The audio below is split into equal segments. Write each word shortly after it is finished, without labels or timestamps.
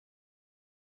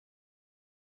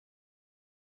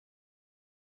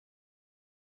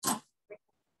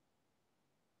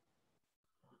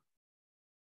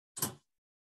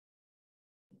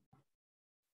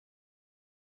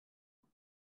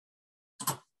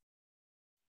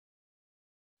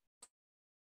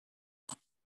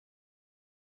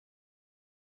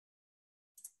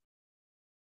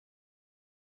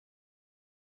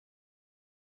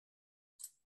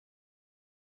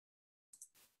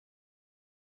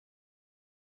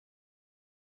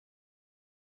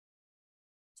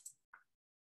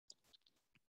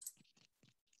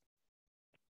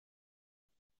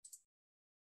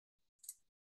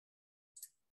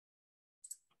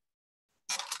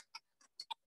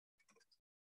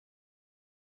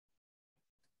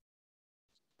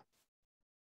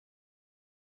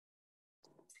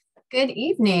Good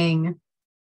evening.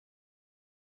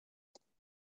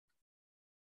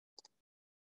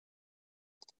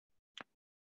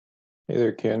 Hey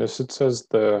there, Candace. It says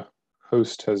the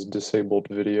host has disabled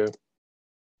video.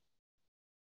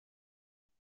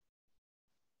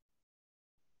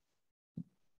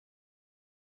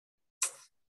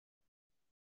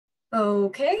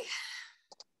 Okay,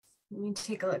 let me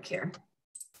take a look here.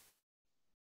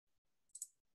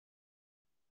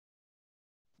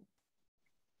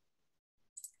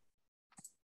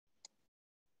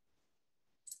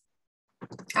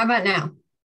 How about now?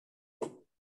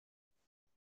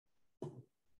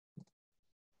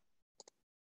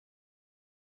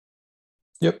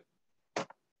 Yep.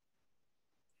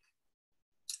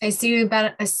 I see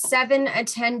about 7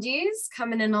 attendees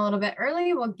coming in a little bit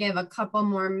early. We'll give a couple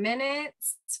more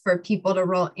minutes for people to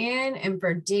roll in and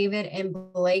for David and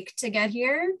Blake to get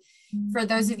here. For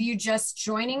those of you just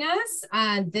joining us,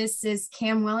 this is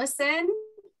Cam Willison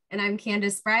and I'm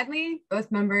Candace Bradley,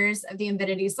 both members of the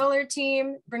ENVINITY Solar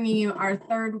team, bringing you our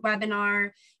third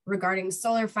webinar regarding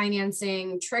solar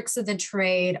financing, tricks of the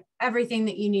trade, everything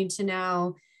that you need to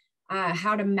know,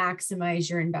 how to maximize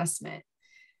your investment.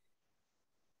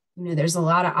 You know, there's a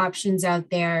lot of options out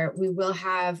there. We will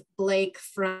have Blake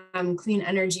from Clean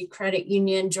Energy Credit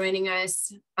Union joining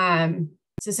us.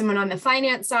 So someone on the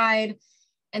finance side,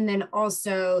 and then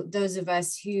also those of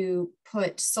us who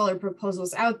put solar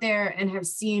proposals out there and have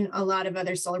seen a lot of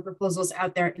other solar proposals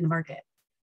out there in the market.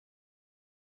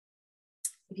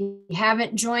 If you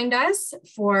haven't joined us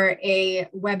for a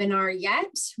webinar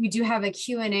yet, we do have a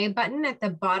Q&A button at the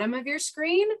bottom of your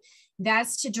screen.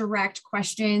 That's to direct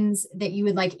questions that you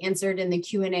would like answered in the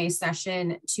Q&A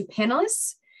session to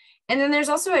panelists. And then there's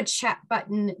also a chat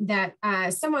button that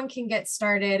someone can get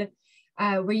started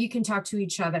where you can talk to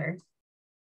each other.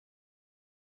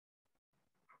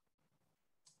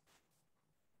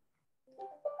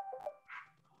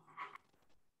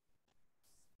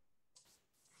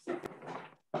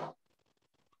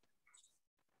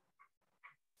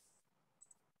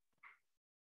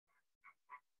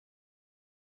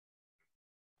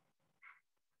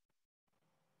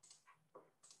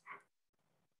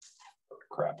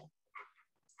 Crap.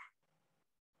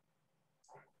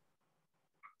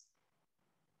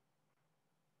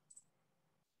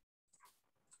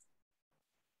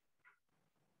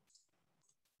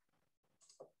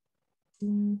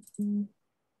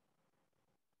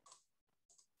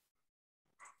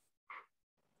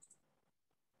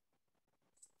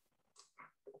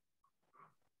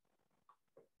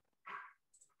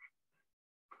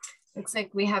 Looks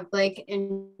like we have Blake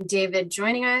and David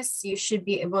joining us. You should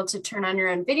be able to turn on your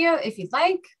own video if you'd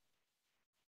like.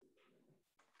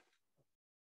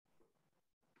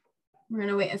 We're going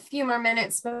to wait a few more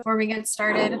minutes before we get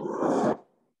started.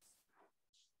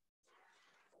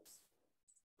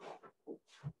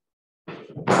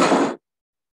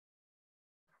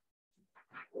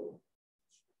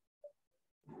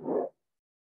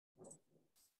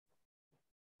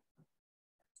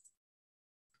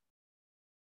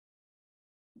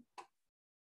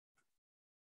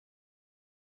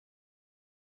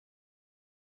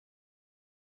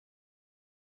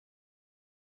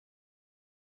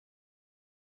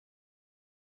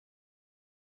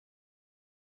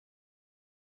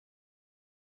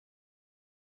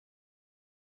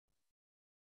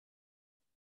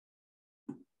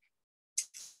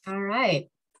 All right.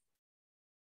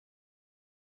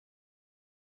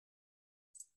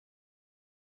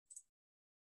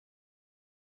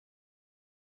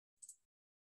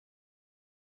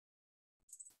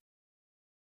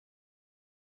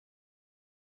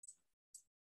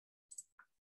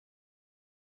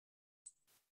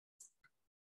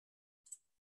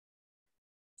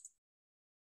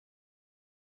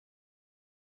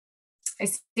 I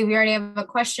see we already have a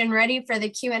question ready for the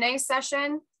Q&A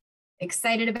session.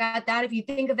 Excited about that. If you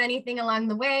think of anything along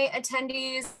the way,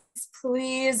 attendees,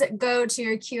 please go to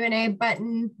your Q&A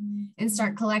button and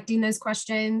start collecting those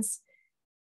questions.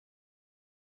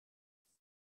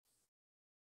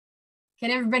 Can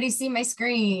everybody see my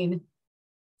screen?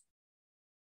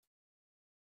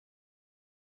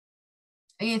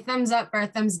 A thumbs up or a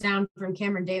thumbs down from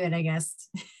Cameron David, I guess.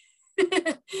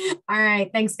 All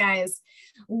right, thanks guys.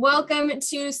 Welcome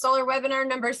to solar webinar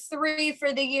number 3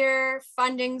 for the year,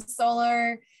 funding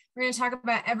solar. We're going to talk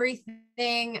about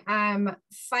everything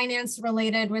finance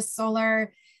related with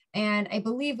solar. And I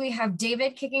believe we have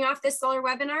David kicking off this solar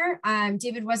webinar.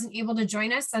 David wasn't able to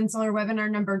join us on solar webinar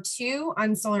number 2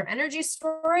 on solar energy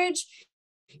storage.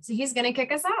 So he's going to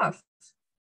kick us off.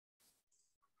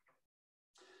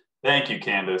 Thank you,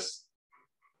 Candace.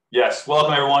 Yes,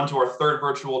 welcome everyone to our third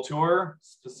virtual tour,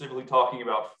 specifically talking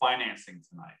about financing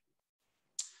tonight.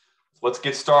 So let's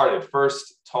get started.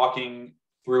 First, talking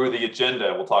through the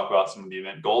agenda. We'll talk about some of the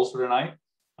event goals for tonight.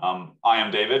 I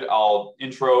am David. I'll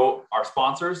intro our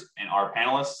sponsors and our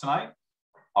panelists tonight.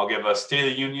 I'll give a State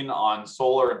of the Union on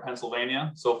solar in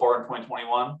Pennsylvania so far in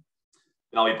 2021.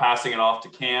 Then I'll be passing it off to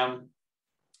Cam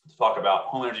to talk about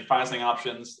home energy financing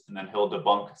options, and then he'll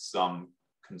debunk some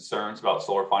concerns about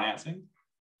solar financing.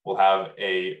 We'll have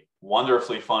a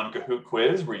wonderfully fun Kahoot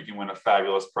quiz where you can win a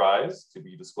fabulous prize to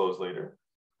be disclosed later.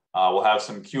 We'll have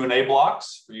some Q&A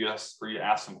blocks for you to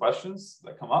ask some questions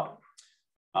that come up.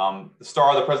 The star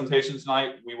of the presentation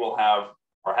tonight, we will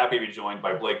are happy to be joined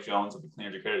by Blake Jones of the Clean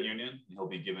Energy Credit Union. He'll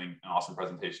be giving an awesome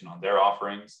presentation on their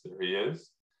offerings. There he is.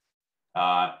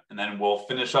 And then we'll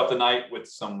finish up the night with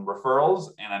some referrals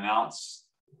and announce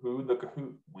who the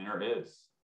Kahoot winner is.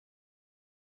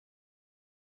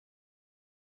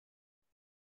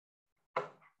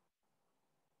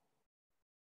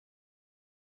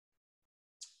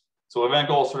 So event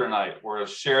goals for tonight, we're to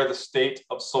share the state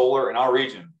of solar in our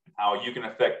region and how you can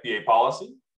affect PA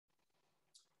policy.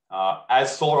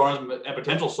 As solar owners and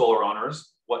potential solar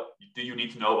owners, what do you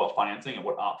need to know about financing and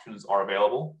what options are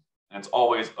available? And it's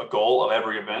always a goal of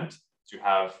every event to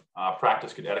have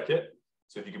practice good etiquette.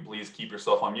 So if you can please keep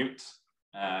yourself on mute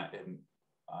and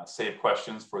save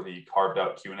questions for the carved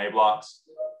out Q&A blocks.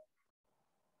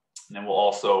 And then we'll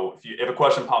also, if a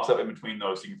question pops up in between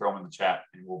those, you can throw them in the chat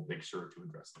and we'll make sure to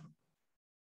address them.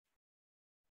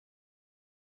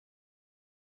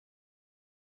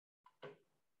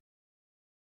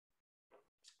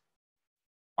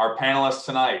 Our panelists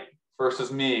tonight, first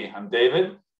is me. I'm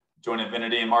David, joined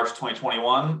ENVINITY in March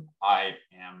 2021. I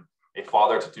am a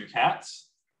father to 2 cats.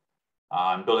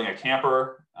 I'm building a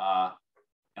camper,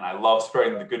 and I love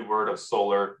spreading the good word of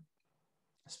solar,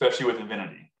 especially with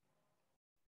ENVINITY.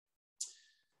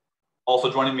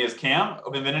 Also joining me is Cam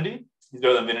of ENVINITY. He's been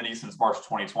with ENVINITY since March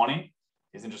 2020.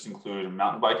 His interests include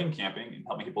mountain biking, camping, and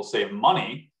helping people save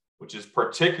money, which is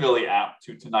particularly apt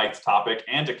to tonight's topic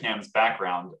and to Cam's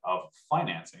background of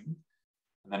financing.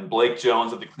 And then Blake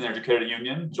Jones of the Clean Energy Credit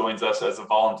Union joins us as a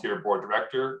volunteer board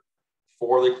director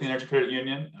for the Clean Energy Credit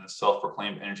Union and a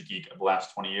self-proclaimed energy geek of the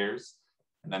last 20 years.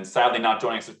 And then sadly not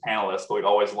joining us as panelists, but we'd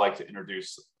always like to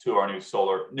introduce to our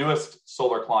newest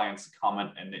solar clients, Comment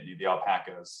and Nittany the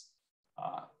alpacas,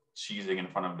 cheesing in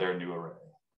front of their new array.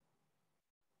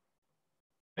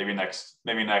 Maybe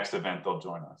next event they'll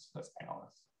join us as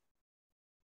panelists.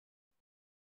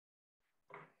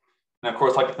 And of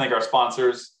course, I'd like to thank our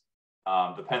sponsors,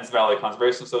 the Penns Valley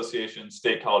Conservation Association,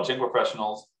 State College Young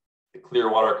Professionals, the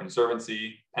Clearwater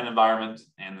Conservancy, Penn Environment,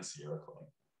 and the Sierra Club.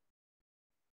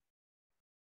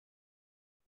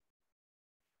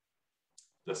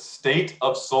 The State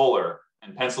of Solar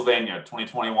in Pennsylvania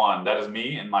 2021. That is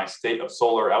me and my State of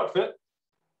Solar outfit.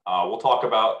 We'll talk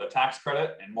about the tax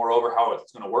credit and moreover how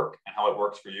it's going to work and how it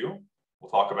works for you. We'll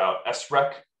talk about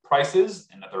SREC prices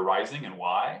and that they're rising and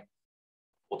why.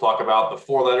 We'll talk about the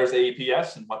 4 letters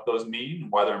AEPS and what those mean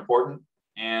and why they're important,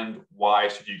 and why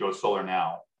should you go solar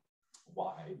now?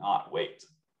 Why not wait?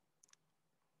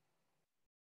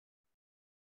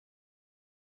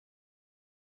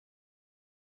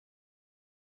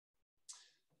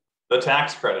 The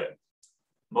tax credit.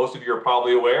 Most of you are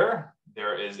probably aware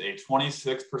there is a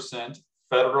 26%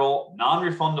 federal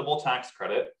non-refundable tax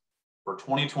credit for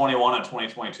 2021 and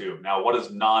 2022. Now, what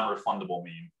does non-refundable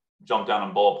mean? Jump down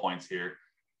in bullet points here.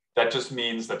 That just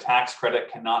means the tax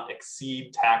credit cannot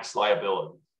exceed tax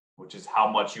liability, which is how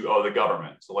much you owe the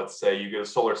government. So let's say you get a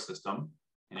solar system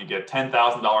and you get a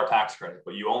 $10,000 tax credit,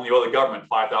 but you only owe the government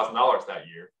 $5,000 that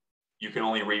year. You can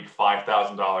only reap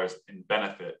 $5,000 in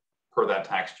benefit per that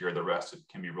tax year. The rest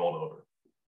can be rolled over.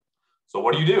 So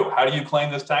what do? How do you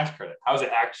claim this tax credit? How is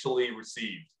it actually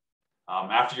received?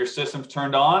 After your system's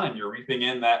turned on and you're reaping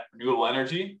in that renewable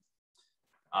energy,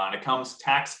 and it comes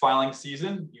tax filing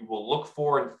season, you will look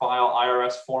for and file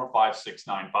IRS Form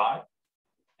 5695.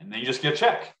 And then you just get a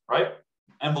check, right?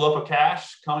 Envelope of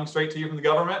cash coming straight to you from the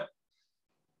government.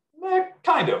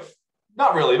 Kind of,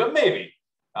 not really, but maybe.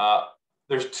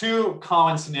 There's 2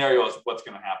 common scenarios of what's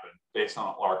going to happen based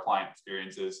on our client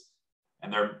experiences.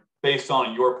 And they're based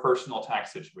on your personal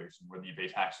tax situation, whether you pay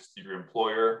taxes to your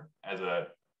employer as a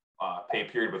pay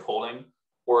period withholding,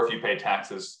 or if you pay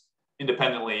taxes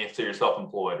independently to you're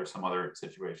self-employed or some other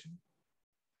situation.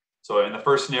 So in the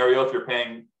first scenario, if you're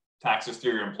paying taxes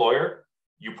through your employer,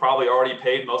 you probably already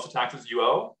paid most of the taxes you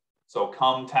owe. So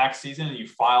come tax season and you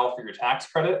file for your tax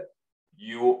credit,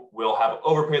 you will have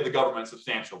overpaid the government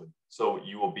substantially. So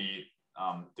you will be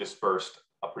dispersed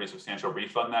a pretty substantial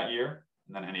refund that year.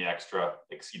 and then any extra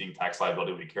exceeding tax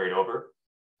liability will be carried over.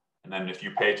 And then if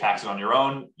you pay taxes on your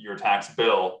own, your tax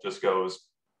bill just goes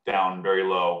down very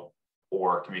low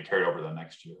or can be carried over the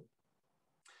next year.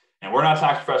 And we're not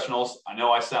tax professionals. I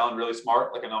know I sound really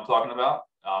smart, like I know I'm talking about,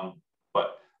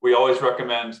 but we always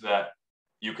recommend that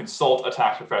you consult a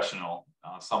tax professional,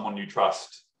 someone you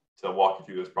trust, to walk you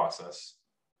through this process.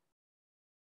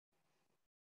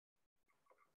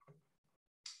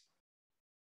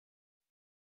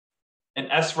 An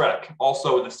SREC,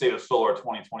 also in the state of solar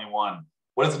 2021.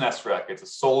 What is an SREC? It's a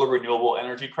solar renewable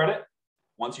energy credit.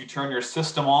 Once you turn your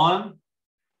system on,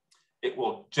 it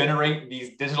will generate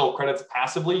these digital credits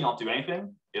passively. You don't do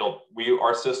anything.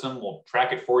 Our system will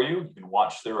track it for you. You can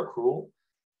watch their accrual.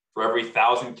 For every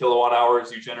 1,000 kilowatt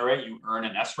hours you generate, you earn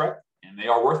an SREC, and they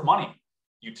are worth money.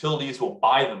 Utilities will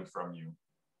buy them from you.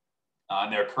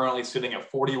 And they're currently sitting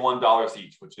at $41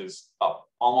 each, which is up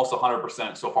almost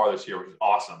 100% so far this year, which is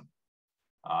awesome.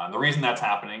 And the reason that's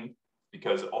happening,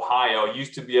 because Ohio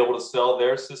used to be able to sell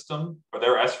their system or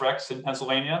their SRECs in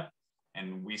Pennsylvania.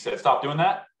 And we said, stop doing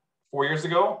that 4 years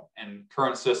ago. And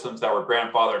current systems that were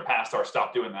grandfathered past our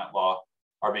stop doing that law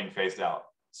are being phased out.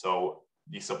 So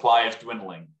the supply is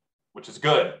dwindling, which is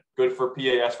good for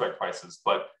PA SREC prices.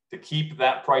 But to keep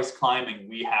that price climbing,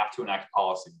 we have to enact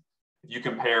policy. If you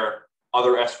compare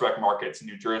other SREC markets in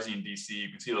New Jersey and DC, you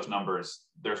can see those numbers.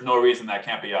 There's no reason that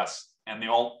can't be us. And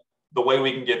the way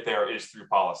we can get there is through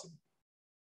policy,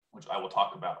 which I will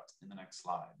talk about in the next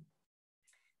slide.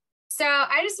 So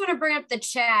I just want to bring up the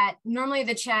chat. Normally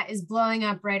the chat is blowing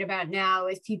up right about now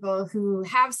with people who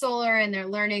have solar and they're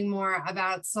learning more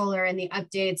about solar and the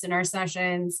updates in our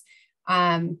sessions.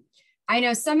 I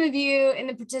know some of you in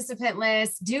the participant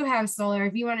list do have solar.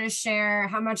 If you want to share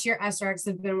how much your SRECs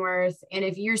have been worth, and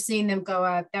if you're seeing them go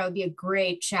up, that would be a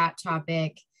great chat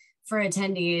topic for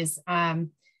attendees.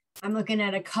 I'm looking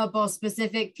at a couple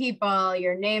specific people.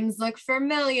 Your names look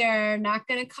familiar. Not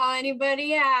going to call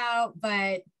anybody out,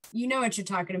 but you know what you're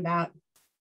talking about.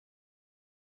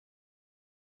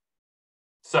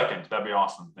 Second, that'd be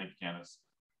awesome. Thank you, Candace.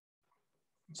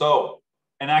 So,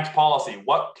 enact policy.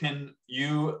 What can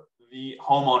you, the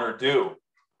homeowner, do?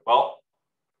 Well,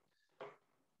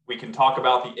 we can talk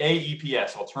about the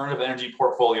AEPS, Alternative Energy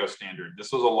Portfolio Standard.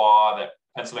 This was a law that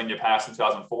Pennsylvania passed in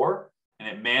 2004. And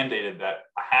it mandated that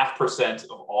 0.5%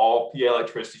 of all PA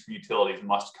electricity from utilities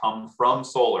must come from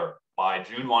solar by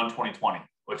June 1, 2020,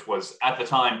 which was at the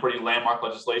time pretty landmark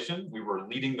legislation. We were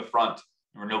leading the front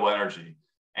in renewable energy.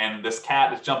 And this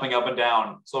cat is jumping up and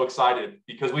down, so excited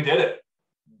because we did it.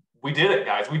 We did it,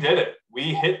 guys. We did it.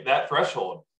 We hit that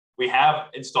threshold. We have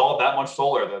installed that much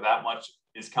solar, that much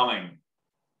is coming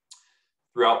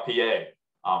throughout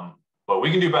PA. But we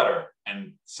can do better.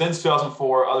 And since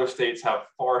 2004, other states have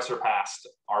far surpassed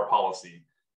our policy,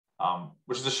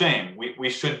 which is a shame. We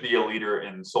should be a leader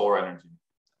in solar energy.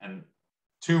 And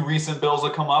two recent bills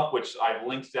that come up, which I've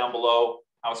linked down below,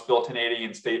 House Bill 1080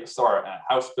 and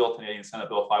House Bill 1080 and Senate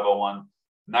Bill 501.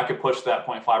 And that could push that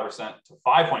 0.5% to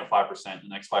 5.5% in the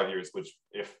next 5 years, which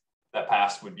if that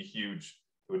passed would be huge.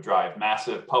 It would drive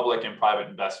massive public and private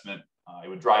investment. It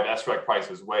would drive SREC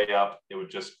prices way up. It would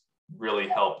just really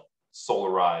help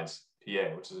solarize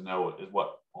PA, which is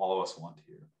what all of us want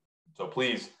here. So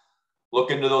please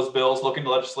look into those bills, look into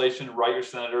legislation, write your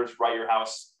senators, write your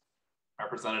House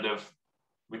representative.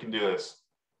 We can do this.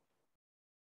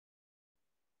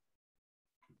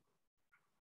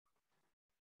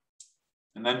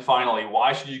 And then finally,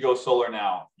 why should you go solar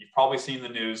now? You've probably seen the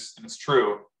news, and it's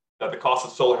true that the cost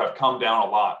of solar have come down a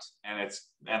lot, and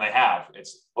they have.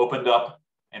 It's opened up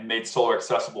and made solar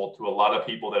accessible to a lot of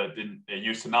people that it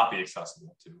used to not be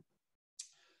accessible to.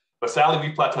 But sadly,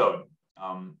 we plateaued.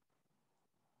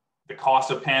 The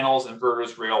cost of panels,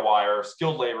 inverters, rail wire,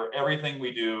 skilled labor, everything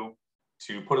we do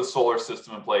to put a solar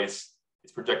system in place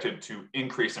is projected to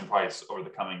increase in price over the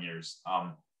coming years,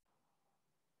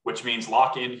 which means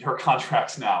lock in your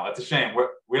contracts now. That's a shame.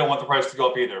 We don't want the price to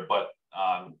go up either, but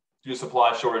due to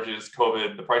supply shortages,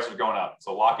 COVID, the prices are going up.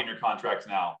 So lock in your contracts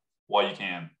now while you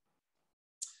can.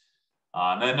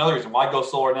 And then another reason why go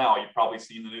solar now, you've probably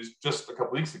seen the news just a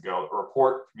couple weeks ago, a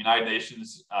report from United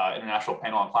Nations International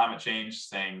Panel on Climate Change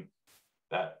saying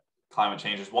that climate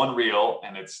change is real,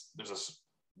 and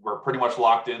we're pretty much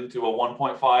locked into a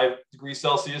 1.5 degrees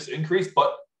Celsius increase,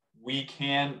 but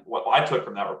what I took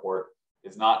from that report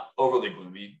is not overly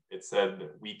gloomy. It said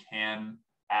that we can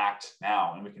act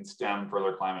now and we can stem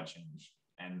further climate change.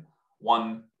 And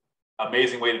one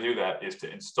amazing way to do that is to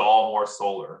install more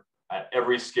solar at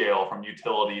every scale, from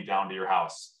utility down to your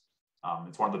house.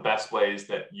 It's one of the best ways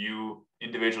that you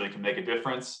individually can make a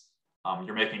difference.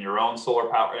 You're making your own solar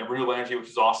power and renewable energy, which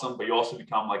is awesome, but you also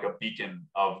become like a beacon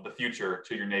of the future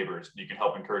to your neighbors. You can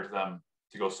help encourage them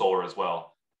to go solar as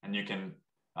well. And you can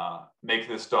make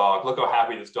this dog, look how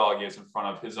happy this dog is in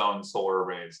front of his own solar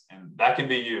arrays. And that can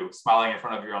be you smiling in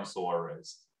front of your own solar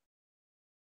arrays.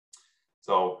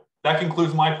 So that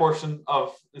concludes my portion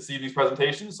of this evening's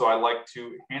presentation. So I'd like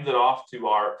to hand it off to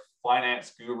our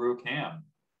finance guru, Cam.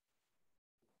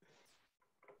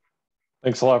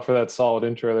 Thanks a lot for that solid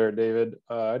intro there, David.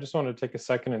 I just wanted to take a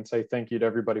second and say thank you to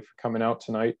everybody for coming out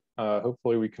tonight.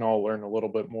 Hopefully we can all learn a little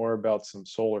bit more about some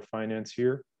solar finance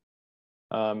here.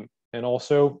 And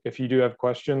also, if you do have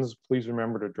questions, please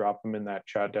remember to drop them in that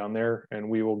chat down there, and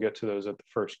we will get to those at the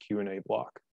first Q&A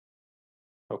block.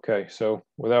 Okay, so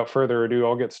without further ado,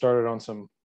 I'll get started on some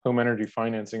home energy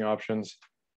financing options.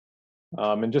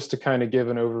 And just to kind of give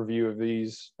an overview of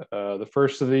these, the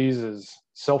first of these is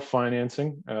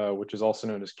self-financing, which is also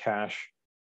known as cash.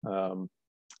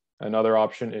 Another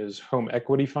option is home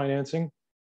equity financing.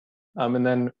 And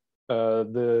then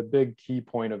the big key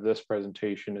point of this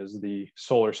presentation is the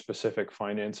solar-specific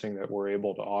financing that we're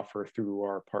able to offer through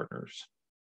our partners.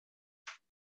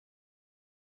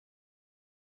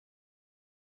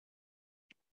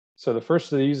 So the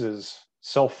first of these is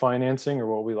self-financing, or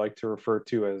what we like to refer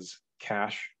to as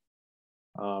cash.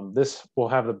 This will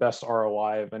have the best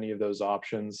ROI of any of those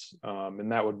options,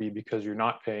 and that would be because you're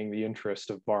not paying the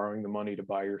interest of borrowing the money to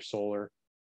buy your solar.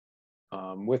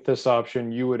 With this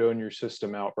option, you would own your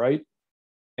system outright,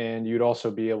 and you'd also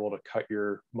be able to cut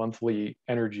your monthly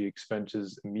energy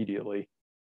expenses immediately.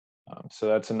 So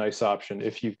that's a nice option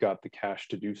if you've got the cash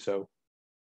to do so.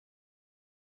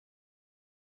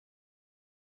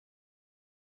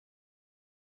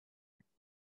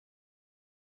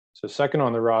 So second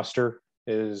on the roster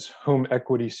is home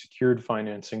equity secured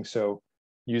financing. So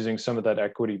using some of that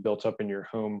equity built up in your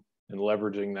home and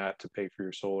leveraging that to pay for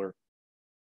your solar.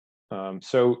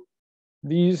 So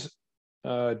these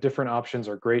different options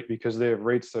are great because they have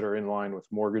rates that are in line with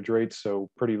mortgage rates, so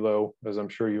pretty low, as I'm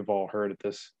sure you've all heard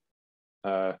at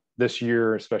this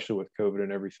year, especially with COVID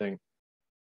and everything.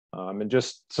 And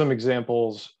just some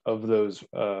examples of those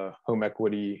home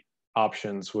equity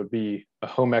options would be a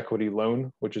home equity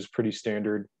loan, which is pretty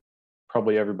standard.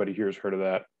 Probably everybody here has heard of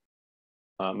that.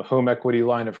 A home equity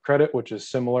line of credit, which is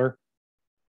similar.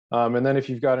 And then if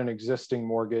you've got an existing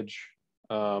mortgage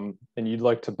and you'd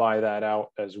like to buy that out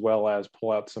as well as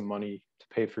pull out some money to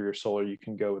pay for your solar, you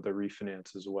can go with a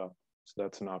refinance as well. So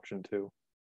that's an option too.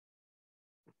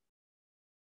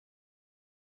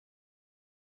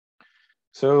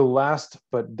 So last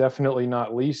but definitely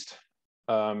not least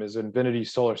is ENVINITY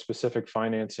solar specific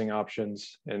financing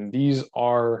options. And these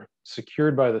are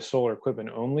secured by the solar equipment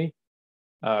only,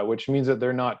 which means that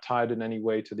they're not tied in any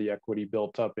way to the equity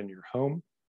built up in your home.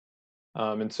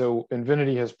 And so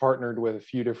ENVINITY has partnered with a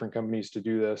few different companies to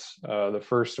do this. The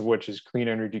first of which is Clean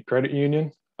Energy Credit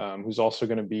Union, who's also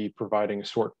going to be providing a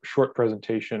short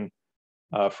presentation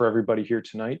for everybody here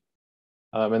tonight.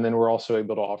 And then we're also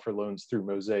able to offer loans through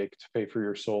Mosaic to pay for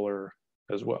your solar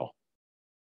as well.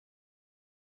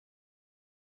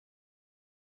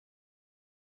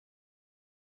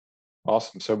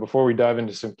 Awesome. So before we dive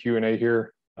into some Q&A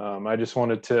here, I just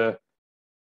wanted to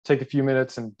take a few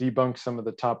minutes and debunk some of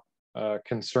the top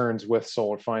concerns with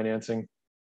solar financing.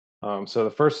 So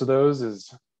the first of those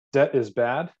is debt is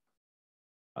bad.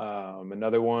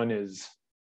 Another one is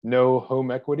no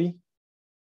home equity.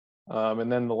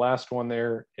 And then the last one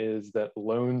there is that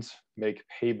loans make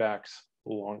paybacks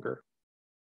longer.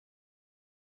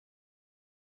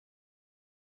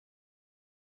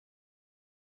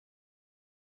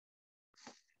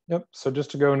 Yep, so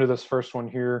just to go into this first one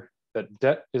here, that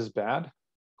debt is bad,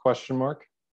 question mark.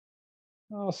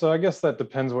 So I guess that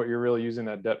depends what you're really using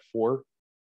that debt for.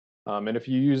 And if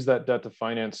you use that debt to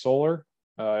finance solar,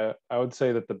 I would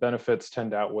say that the benefits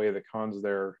tend to outweigh the cons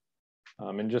there.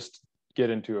 And just get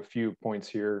into a few points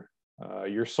here.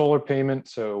 Your solar payment,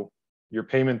 so your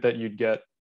payment that you'd get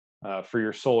for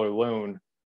your solar loan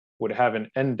would have an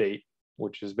end date,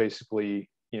 which is basically,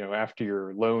 after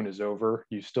your loan is over,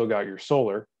 you still got your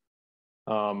solar.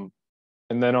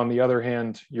 And then on the other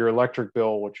hand, your electric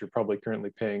bill, which you're probably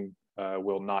currently paying,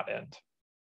 will not end.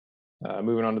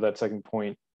 Moving on to that second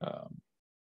point.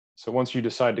 So once you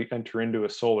decide to enter into a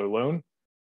solar loan,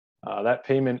 that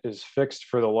payment is fixed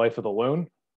for the life of the loan.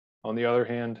 On the other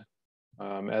hand,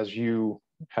 as you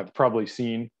have probably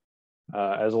seen,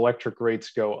 as electric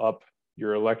rates go up,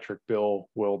 your electric bill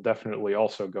will definitely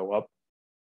also go up.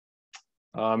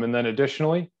 And then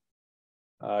additionally,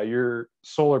 your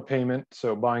solar payment,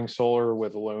 so buying solar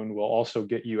with a loan, will also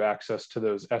get you access to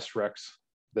those SRECs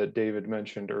that David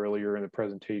mentioned earlier in the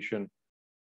presentation,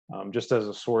 just as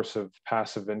a source of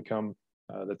passive income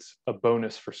that's a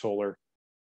bonus for solar.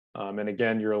 And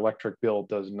again, your electric bill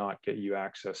does not get you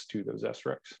access to those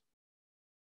SRECs.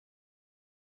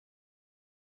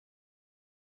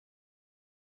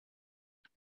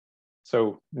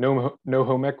 So no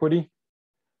home equity,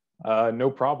 no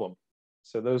problem.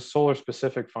 So those solar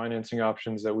specific financing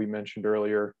options that we mentioned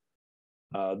earlier,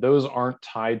 those aren't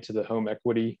tied to the home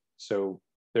equity. So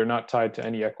they're not tied to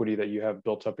any equity that you have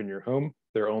built up in your home.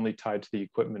 They're only tied to the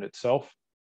equipment itself.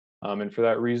 And for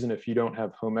that reason, if you don't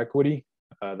have home equity,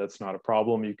 that's not a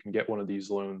problem. You can get one of these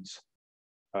loans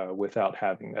without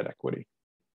having that equity.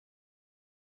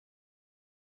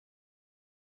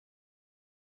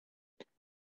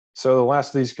 So the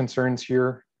last of these concerns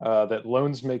here, that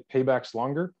loans make paybacks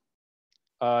longer.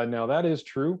 Now that is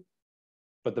true,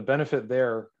 but the benefit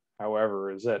there,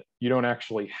 however, is that you don't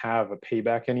actually have a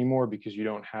payback anymore because you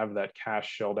don't have that cash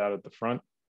shelled out at the front.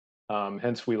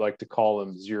 Hence, we like to call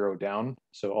them zero down.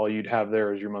 So all you'd have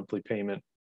there is your monthly payment,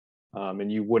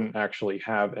 and you wouldn't actually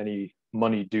have any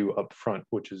money due up front,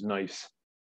 which is nice.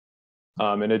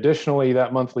 And additionally,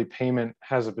 that monthly payment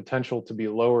has a potential to be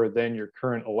lower than your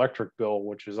current electric bill,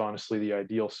 which is honestly the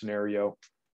ideal scenario.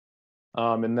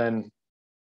 And then,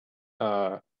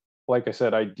 like I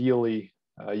said, ideally,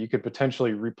 you could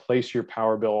potentially replace your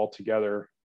power bill altogether.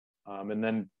 And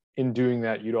then in doing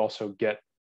that, you'd also get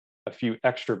a few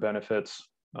extra benefits.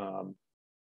 And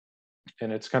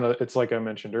it's like I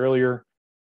mentioned earlier,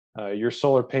 your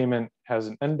solar payment has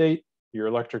an end date, your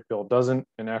electric bill doesn't.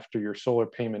 And after your solar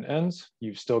payment ends,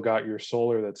 you've still got your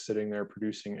solar that's sitting there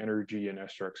producing energy and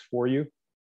SRECs for you.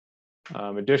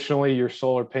 Additionally, your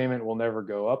solar payment will never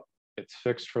go up. It's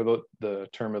fixed for the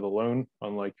term of the loan,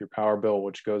 unlike your power bill,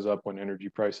 which goes up when energy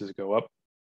prices go up.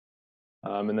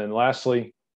 And then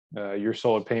lastly, your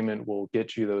solar payment will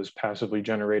get you those passively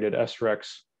generated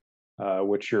SRECs,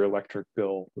 which your electric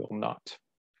bill will not.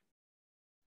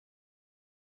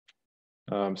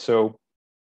 So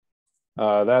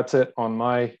that's it on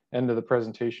my end of the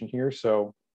presentation here.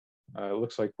 So it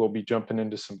looks like we'll be jumping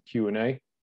into some Q&A.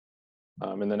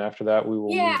 And then after that, we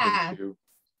will move into...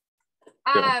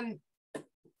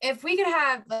 If we could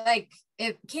have, like,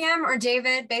 if Cam or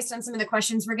David, based on some of the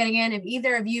questions we're getting in, if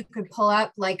either of you could pull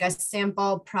up like a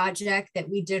sample project that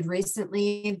we did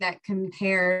recently that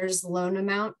compares loan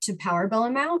amount to power bill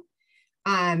amount.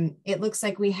 It looks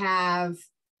like we have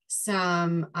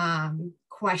some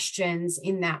questions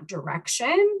in that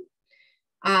direction.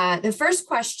 The first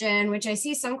question, which I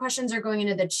see some questions are going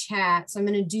into the chat, so I'm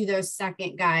going to do those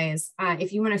second, guys.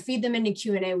 If you want to feed them into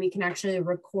Q&A, we can actually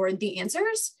record the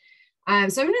answers.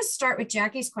 So I'm going to start with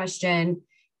Jackie's question.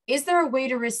 Is there a way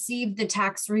to receive the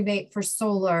tax rebate for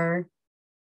solar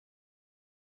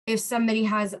if somebody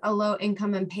has a low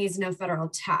income and pays no federal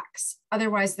tax?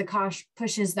 Otherwise, the cost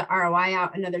pushes the ROI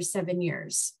out another 7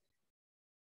 years.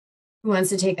 Who wants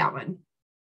to take that one?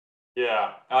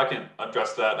 Yeah, I can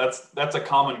address that. That's a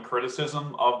common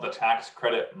criticism of the tax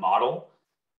credit model.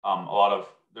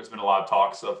 There's been a lot of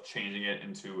talks of changing it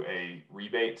into a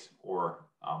rebate or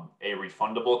a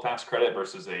refundable tax credit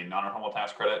versus a non-refundable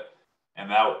tax credit. And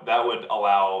that would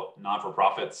allow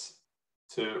non-for-profits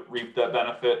to reap that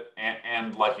benefit.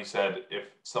 And like you said, if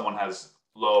someone has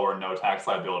low or no tax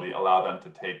liability, allow them to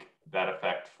take that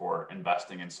effect for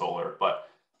investing in solar. But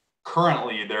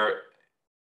currently,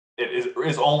 it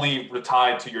is only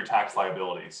tied to your tax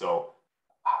liability. So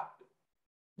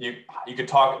you could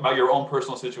talk about your own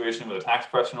personal situation with a tax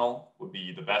professional would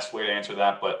be the best way to answer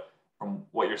that. But from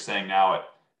what you're saying now,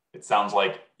 it sounds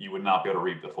like you would not be able to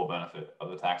reap the full benefit of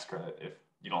the tax credit if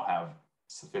you don't have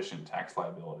sufficient tax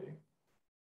liability.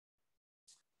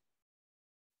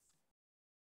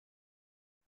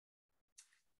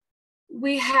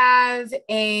 We have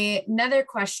another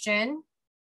question.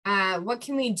 What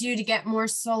can we do to get more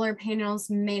solar panels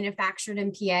manufactured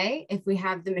in PA if we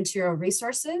have the material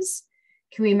resources?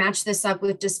 Can we match this up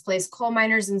with displaced coal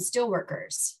miners and steel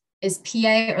workers? Is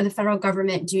PA or the federal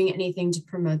government doing anything to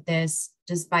promote this?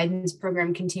 Does Biden's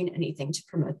program contain anything to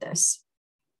promote this?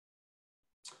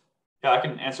 Yeah, I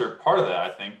can answer part of that. I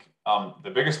think the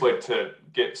biggest way to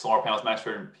get solar panels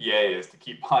manufactured in PA is to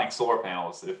keep buying solar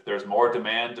panels. If there's more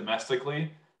demand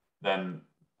domestically, then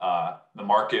the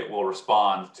market will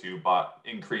respond to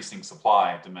increasing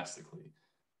supply domestically.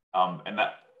 And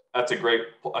that's a great,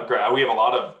 we have a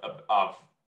lot of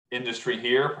industry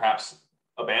here, perhaps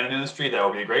abandoned industry, that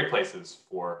would be great places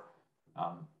for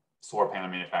solar panel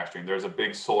manufacturing. There's a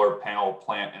big solar panel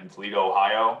plant in Toledo,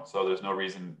 Ohio, so there's no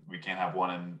reason we can't have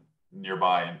one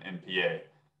nearby in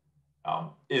PA.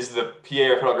 Is the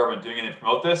PA or federal government doing anything to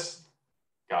promote this?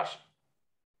 Gosh,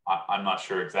 I'm not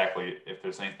sure exactly if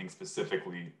there's anything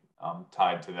specifically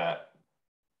tied to that.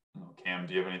 Cam,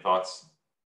 do you have any thoughts?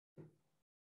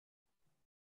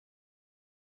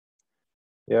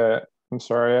 Yeah, I'm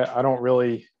sorry. I don't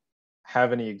really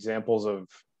have any examples of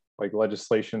like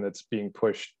legislation that's being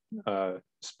pushed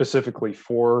specifically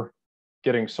for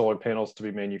getting solar panels to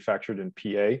be manufactured in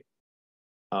PA.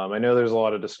 I know there's a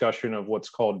lot of discussion of what's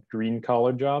called green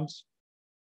collar jobs.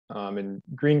 And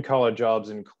green collar jobs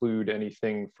include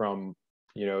anything from,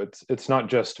 it's not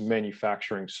just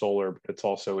manufacturing solar, but it's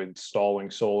also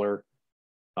installing solar.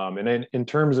 And in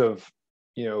terms of,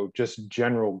 just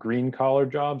general green collar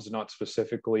jobs, not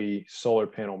specifically solar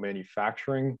panel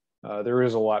manufacturing, there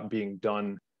is a lot being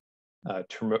done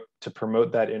to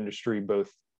promote that industry,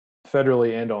 both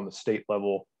federally and on the state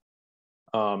level.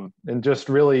 And just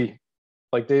really,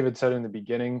 like David said in the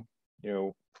beginning,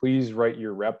 please write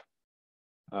your rep,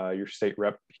 your state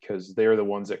rep, because they're the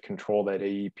ones that control that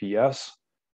AEPS.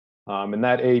 And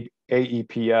that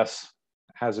AEPS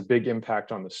has a big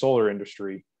impact on the solar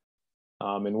industry.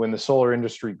 And when the solar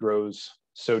industry grows,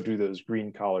 so do those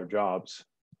green collar jobs.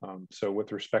 So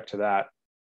with respect to that,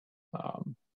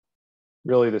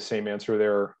 really the same answer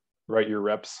there, write your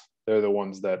reps. They're the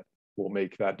ones that will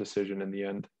make that decision in the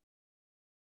end.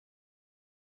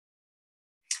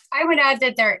 I would add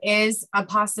that there is a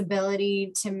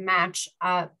possibility to match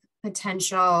up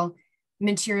potential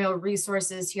material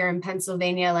resources here in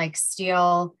Pennsylvania, like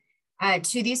steel,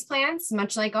 to these plants,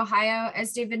 much like Ohio,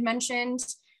 as David mentioned.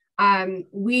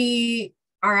 We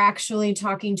are actually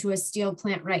talking to a steel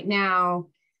plant right now,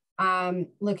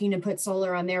 looking to put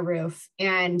solar on their roof.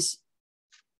 And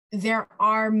there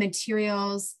are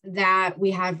materials that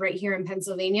we have right here in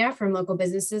Pennsylvania from local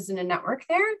businesses in a network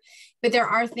there, but there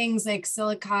are things like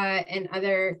silica and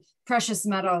other precious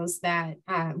metals that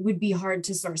would be hard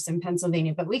to source in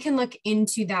Pennsylvania, but we can look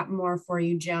into that more for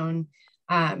you, Joan,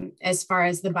 as far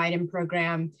as the Biden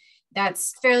program.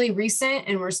 That's fairly recent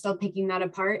and we're still picking that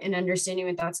apart and understanding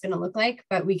what that's going to look like,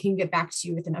 but we can get back to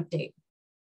you with an update.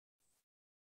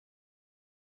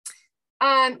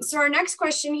 So our next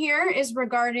question here is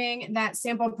regarding that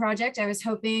sample project. I was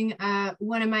hoping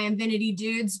one of my ENVINITY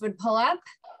dudes would pull up.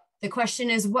 The question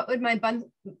is, what would my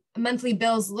monthly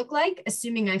bills look like,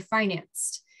 assuming I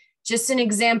financed? Just an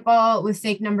example with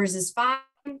fake numbers is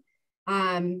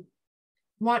fine.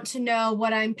 Want to know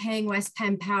what I'm paying West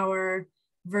Penn Power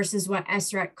versus what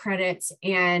SREC credits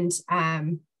and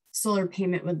solar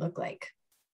payment would look like.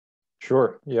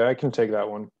 Sure. Yeah, I can take that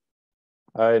one.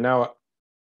 Now,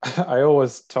 I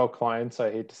always tell clients,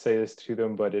 I hate to say this to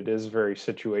them, but it is very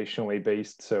situationally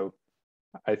based. So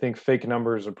I think fake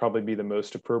numbers would probably be the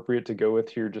most appropriate to go with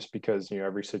here, just because,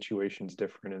 every situation is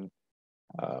different. And,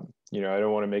 I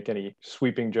don't want to make any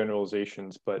sweeping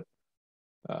generalizations, but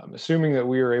assuming that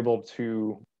we are able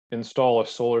to install a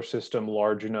solar system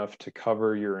large enough to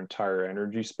cover your entire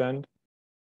energy spend,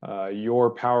 your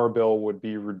power bill would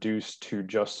be reduced to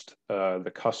just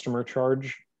the customer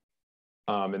charge.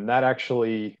 And that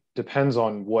actually depends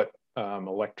on what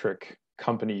electric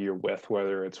company you're with,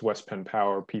 whether it's West Penn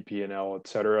Power, PP&L, et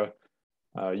cetera.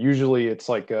 Usually it's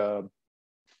like a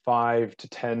 $5 to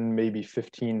 $10, maybe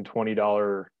 $15,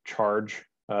 $20 charge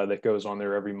that goes on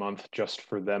there every month just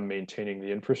for them maintaining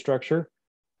the infrastructure.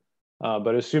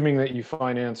 But assuming that you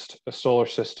financed a solar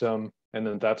system and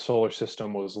then that solar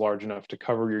system was large enough to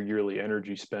cover your yearly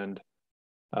energy spend,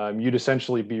 you'd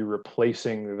essentially be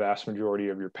replacing the vast majority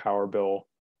of your power bill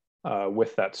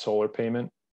with that solar payment.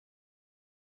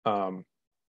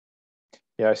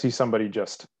 Yeah, I see somebody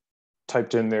just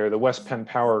typed in there, the West Penn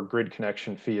Power grid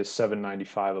connection fee is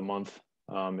 $7.95 a month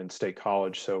in State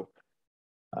College. So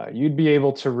you'd be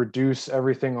able to reduce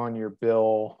everything on your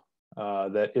bill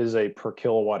that is a per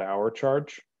kilowatt hour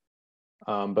charge.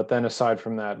 But then aside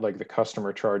from that, like the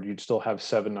customer charge, you'd still have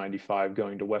 $7.95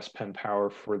 going to West Penn Power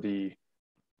for the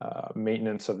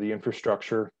maintenance of the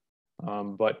infrastructure.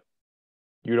 But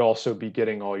you'd also be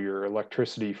getting all your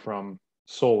electricity from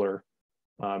solar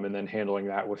and then handling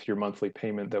that with your monthly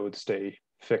payment that would stay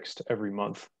fixed every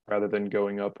month rather than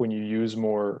going up when you use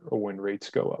more or when rates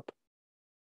go up.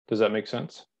 Does that make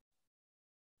sense?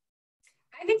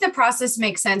 I think the process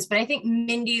makes sense, but I think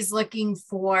Mindy's looking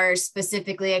for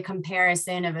specifically a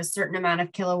comparison of a certain amount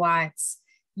of kilowatts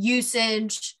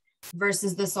usage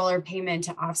versus the solar payment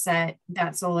to offset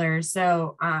that solar.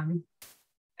 So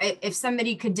if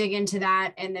somebody could dig into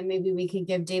that, and then maybe we could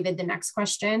give David the next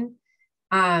question.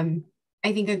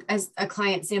 I think a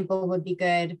client sample would be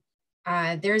good.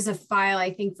 There's a file,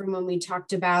 I think, from when we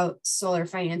talked about solar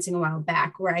financing a while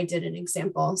back where I did an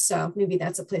example. So maybe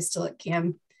that's a place to look,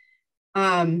 Cam.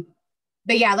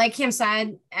 But yeah, like Cam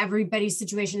said, everybody's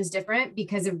situation is different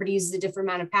because everybody uses a different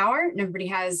amount of power and everybody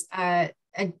has a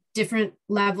different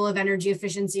level of energy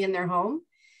efficiency in their home.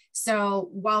 So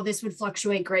while this would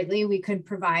fluctuate greatly, we could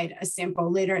provide a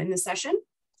sample later in the session.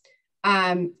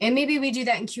 And maybe we do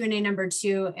that in Q&A number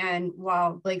 2. And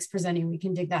while Blake's presenting, we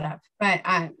can dig that up. But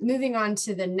moving on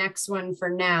to the next one for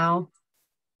now.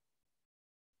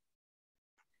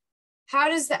 How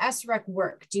does the SREC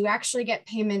work? Do you actually get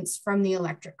payments from the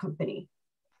electric company?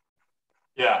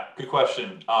 Yeah, good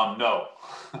question. No.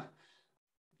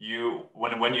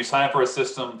 When you sign up for a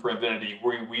system for ENVINITY,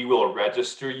 we will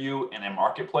register you in a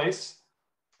marketplace,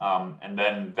 and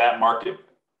then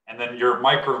your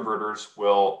microinverters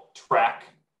will track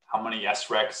how many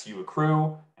SRECs you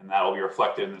accrue, and that will be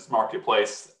reflected in this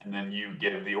marketplace. And then you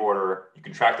give the order. You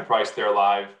can track the price there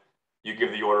live. You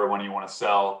give the order when you want to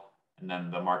sell, and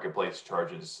then the marketplace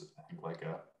charges, I think, like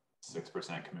a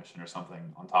 6% commission or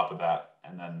something on top of that,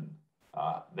 and then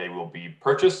they will be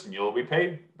purchased, and you'll be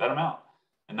paid that amount.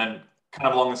 And then kind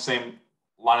of along the same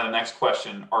line of the next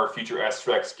question, are future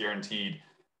SRECs guaranteed?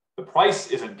 The price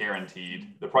isn't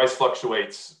guaranteed. The price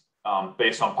fluctuates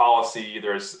based on policy.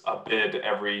 There's a bid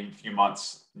every few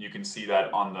months. You can see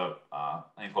that on the, I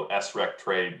think called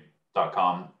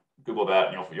srectrade.com. Google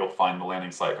that and you'll find the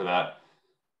landing site for that.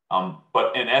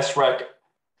 But in SREC,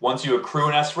 once you accrue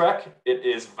an SREC, it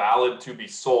is valid to be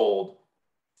sold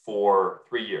for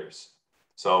 3 years.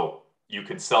 So you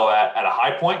could sell that at a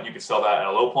high point, you could sell that at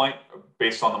a low point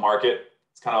based on the market.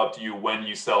 It's kind of up to you when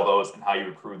you sell those and how you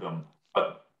accrue them.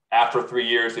 But after 3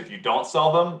 years, if you don't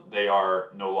sell them, they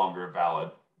are no longer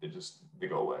valid. They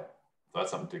go away. So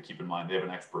that's something to keep in mind. They have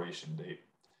an expiration date.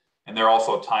 And they're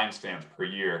also timestamped per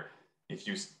year. If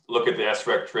you look at the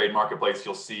SREC trade marketplace,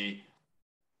 you'll see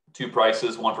 2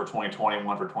 prices, one for 2020,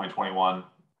 one for 2021,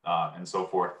 and so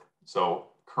forth. So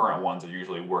current ones are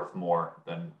usually worth more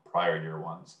than prior year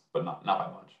ones, but not by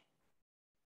much.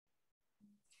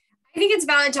 I think it's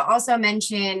valid to also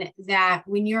mention that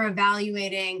when you're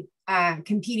evaluating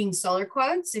competing solar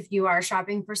quotes, if you are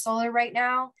shopping for solar right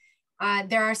now,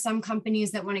 there are some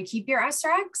companies that want to keep your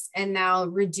SRECs and they'll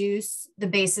reduce the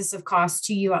basis of cost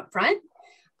to you up front.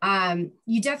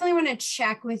 You definitely want to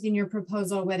check within your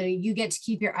proposal whether you get to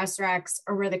keep your SRECs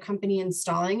or where the company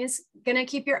installing is going to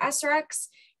keep your SRECs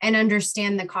and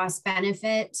understand the cost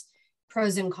benefit,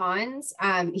 pros and cons.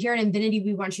 Here at ENVINITY,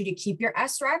 we want you to keep your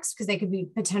SRECs because they could be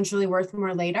potentially worth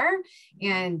more later,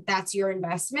 and that's your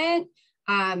investment.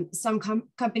 Some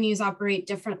companies operate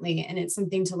differently, and it's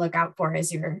something to look out for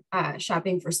as you're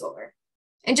shopping for solar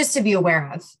and just to be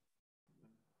aware of.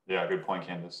 Yeah, good point,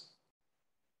 Candace.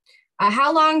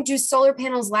 How long do solar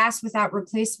panels last without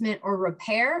replacement or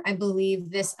repair? I believe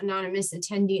this anonymous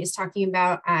attendee is talking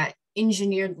about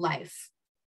engineered life.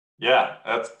 Yeah,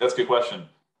 that's a good question.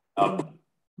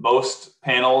 Most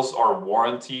panels are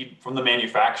warranted from the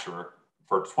manufacturer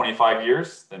for 25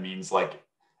 years. That means like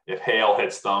if hail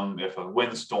hits them, if a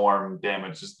windstorm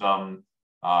damages them,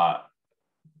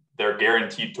 they're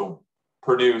guaranteed to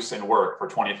produce and work for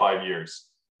 25 years.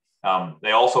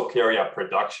 They also carry a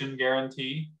production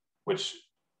guarantee, which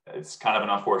is kind of an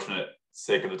unfortunate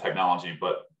sake of the technology,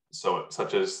 but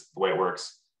such as the way it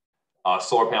works.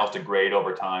 Solar panels degrade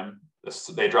over time.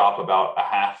 They drop about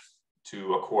a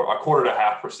quarter to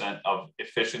 0.5% of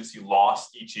efficiency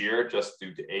lost each year just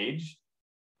due to age.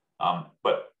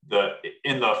 But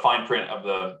in the fine print of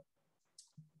the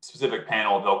specific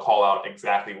panel, they'll call out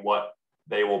exactly what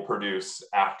they will produce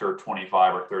after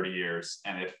 25 or 30 years.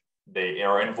 And if they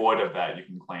are in void of that, you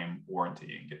can claim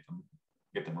warranty and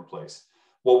get them replaced.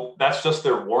 Well, that's just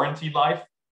their warranty life.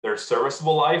 Their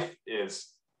serviceable life is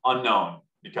unknown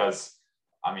because,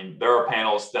 I mean, there are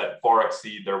panels that far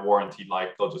exceed their warranty life.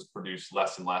 They'll just produce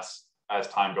less and less as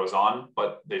time goes on,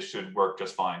 but they should work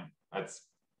just fine. I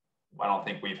don't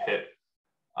think we've hit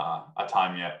a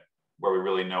time yet where we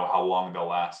really know how long they'll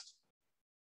last.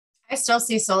 I still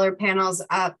see solar panels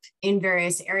up in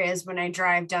various areas when I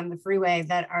drive down the freeway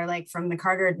that are like from the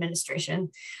Carter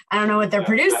administration. I don't know what they're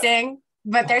producing,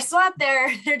 but they're still up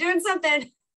there. They're doing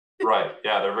something. Right.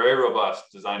 Yeah, they're very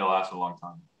robust, designed to last a long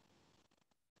time.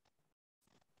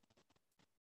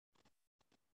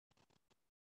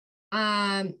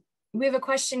 We have a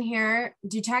question here.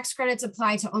 Do tax credits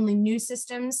apply to only new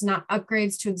systems, not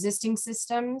upgrades to existing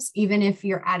systems, even if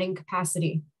you're adding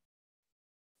capacity?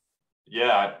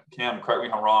 Yeah, Cam, correct me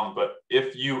if I'm wrong, but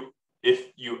if you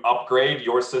upgrade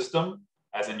your system,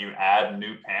 as in you add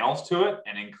new panels to it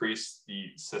and increase the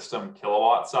system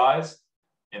kilowatt size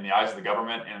in the eyes of the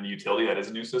government and the utility, that is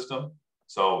a new system.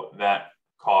 So that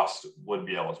cost would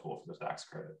be eligible for the tax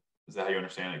credit. Is that how you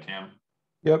understand it, Cam?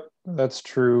 Yep, that's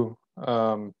true.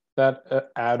 that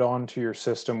add-on to your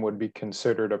system would be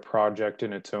considered a project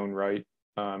in its own right.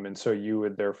 And so you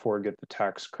would therefore get the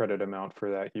tax credit amount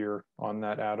for that year on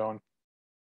that add-on.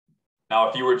 Now,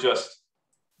 if you were just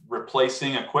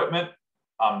replacing equipment,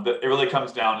 it really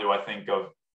comes down to, I think,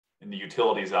 of in the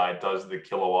utility side, does the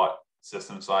kilowatt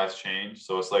system size change?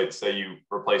 So it's like, say you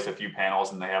replace a few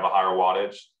panels and they have a higher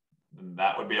wattage, then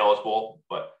that would be eligible.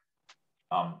 But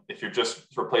if you're just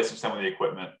replacing some of the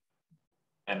equipment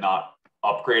and not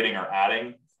upgrading or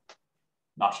adding,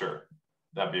 not sure.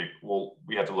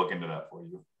 We have to look into that for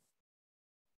you.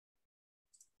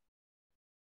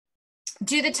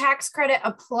 Do the tax credit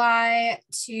apply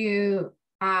to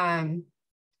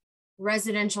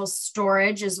residential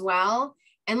storage as well?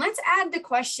 And let's add the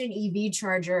question EV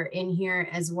charger in here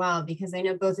as well, because I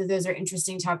know both of those are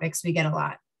interesting topics we get a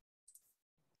lot.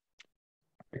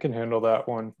 I can handle that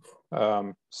one.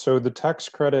 So the tax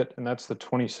credit, and that's the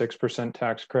 26%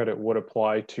 tax credit, would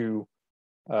apply to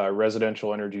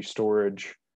residential energy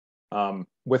storage,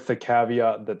 with the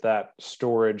caveat that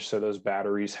storage, so those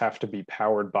batteries, have to be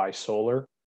powered by solar.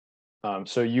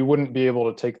 So you wouldn't be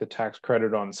able to take the tax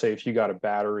credit on, say, if you got a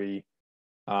battery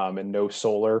and no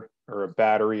solar, or a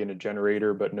battery and a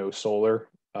generator but no solar.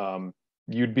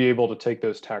 You'd be able to take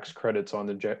those tax credits on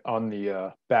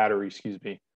the battery, excuse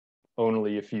me,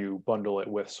 only if you bundle it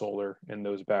with solar and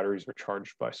those batteries are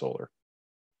charged by solar.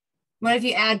 What if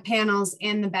you add panels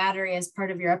and the battery as part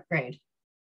of your upgrade?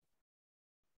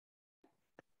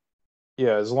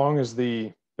 Yeah, as long as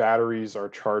the batteries are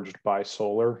charged by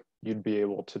solar, you'd be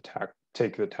able to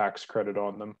take the tax credit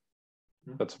on them.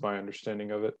 That's my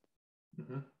understanding of it.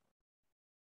 Mm-hmm.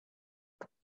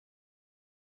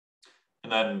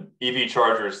 And then EV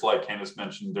chargers, like Candace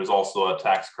mentioned, there's also a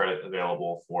tax credit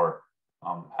available for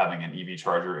having an EV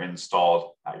charger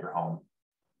installed at your home.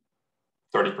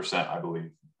 30%, I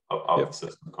believe, of the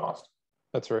system cost.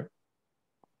 That's right.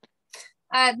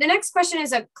 The next question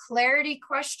is a clarity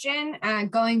question,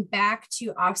 going back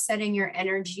to offsetting your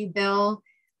energy bill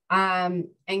and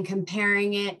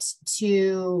comparing it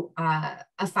to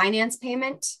a finance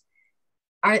payment.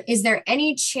 Is there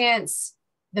any chance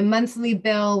the monthly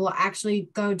bill will actually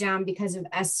go down because of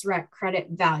SREC credit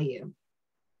value?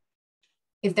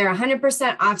 If they're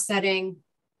 100% offsetting,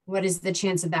 what is the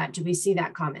chance of that? Do we see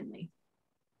that commonly?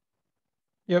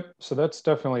 Yep, so that's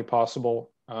definitely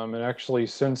possible. And actually,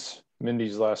 since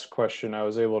Mindy's last question, I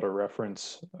was able to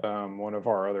reference one of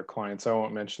our other clients. I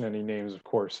won't mention any names, of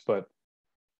course, but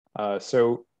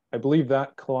so I believe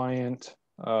that client,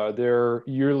 their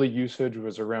yearly usage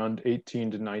was around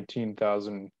 18 to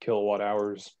 19,000 kilowatt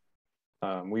hours.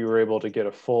 We were able to get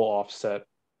a full offset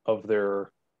of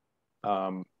their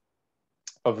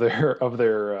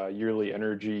yearly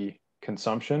energy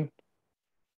consumption,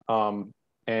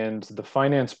 and the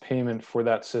finance payment for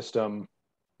that system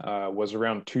was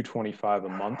around $225 a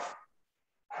month.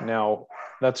 Now,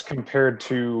 that's compared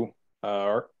to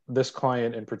this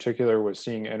client in particular was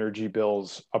seeing energy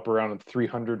bills up around the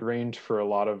 300 range for a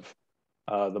lot of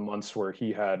the months where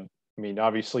he had. I mean,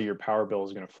 obviously your power bill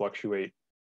is going to fluctuate,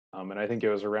 and I think it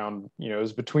was around, it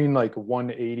was between like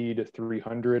 180 to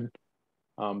 300,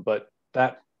 but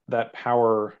that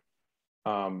power,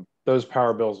 those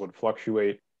power bills would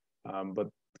fluctuate, but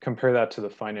compare that to the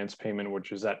finance payment,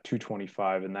 which is at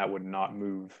 225, and that would not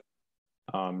move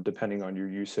depending on your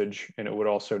usage, and it would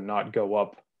also not go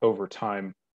up over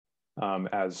time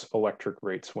as electric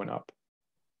rates went up.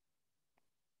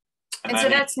 And so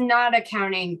that's not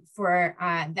accounting for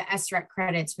the SREC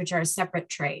credits, which are a separate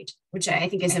trade, which I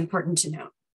think is important to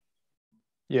note.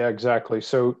 Yeah, exactly.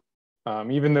 So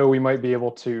even though we might be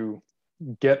able to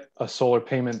get a solar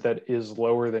payment that is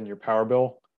lower than your power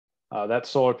bill, that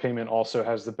solar payment also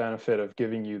has the benefit of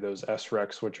giving you those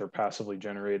SRECs, which are passively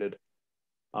generated.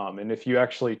 And if you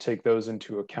actually take those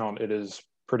into account, it is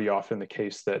pretty often the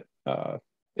case that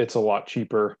it's a lot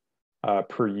cheaper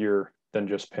per year than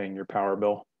just paying your power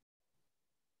bill.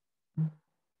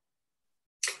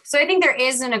 So I think there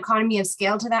is an economy of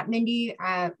scale to that, Mindy.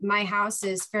 My house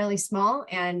is fairly small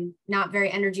and not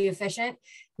very energy efficient.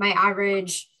 My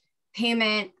average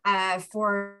payment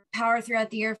for power throughout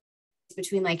the year is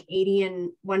between like 80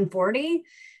 and 140.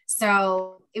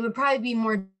 So it would probably be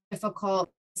more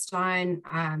difficult based on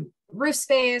roof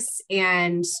space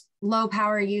and low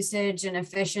power usage and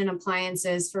efficient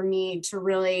appliances for me to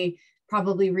really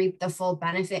probably reap the full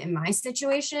benefit in my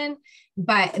situation.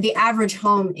 But the average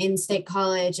home in State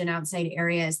College and outside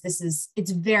areas,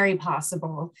 it's very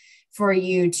possible for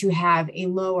you to have a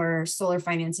lower solar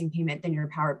financing payment than your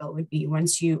power bill would be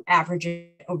once you average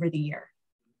it over the year.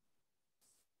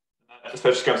 That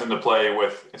especially comes into play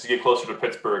as you get closer to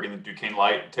Pittsburgh and the Duquesne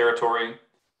Light territory.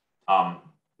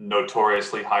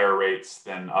 notoriously higher rates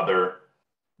than other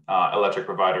electric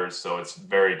providers. So it's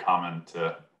very common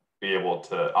to be able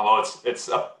to, although it's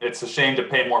a shame to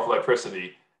pay more for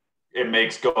electricity, it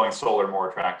makes going solar more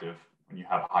attractive when you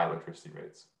have high electricity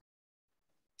rates.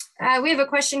 We have a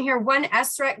question here. One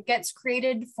SREC gets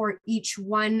created for each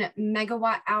 1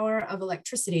 megawatt hour of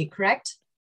electricity, correct?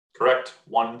 Correct.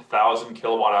 1,000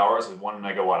 kilowatt hours is 1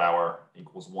 megawatt hour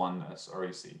equals 1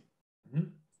 SREC. Mm-hmm.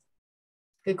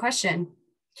 Good question.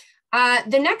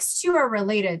 The next two are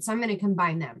related, so I'm going to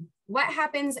combine them. What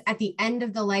happens at the end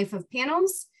of the life of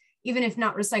panels? Even if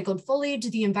not recycled fully, do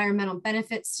the environmental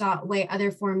benefits still outweigh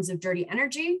other forms of dirty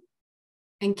energy?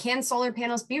 And can solar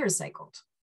panels be recycled?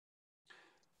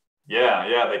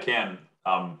 Yeah, they can.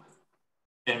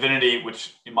 ENVINITY,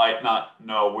 which you might not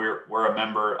know, we're a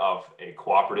member of a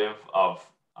cooperative of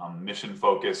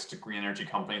mission-focused green energy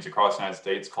companies across the United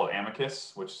States called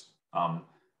Amicus, which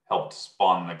helped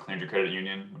spawn the Clean Energy Credit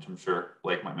Union, which I'm sure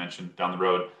Blake might mention down the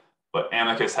road. But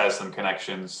Amicus has some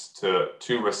connections to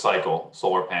recycle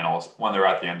solar panels when they're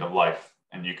at the end of life.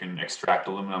 And you can extract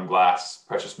aluminum, glass,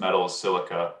 precious metals,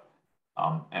 silica,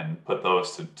 and put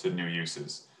those to new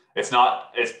uses. It's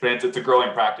a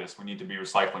growing practice. We need to be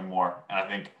recycling more. And I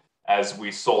think as we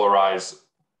solarize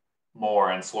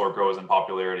more and solar grows in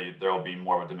popularity, there will be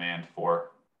more of a demand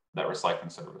for that recycling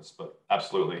service. But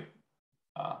absolutely.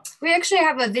 We actually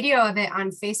have a video of it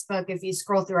on Facebook, if you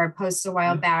scroll through our posts a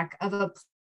while back, of a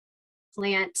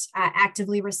plant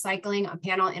actively recycling a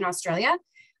panel in Australia.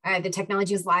 The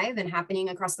technology is live and happening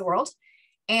across the world.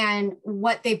 And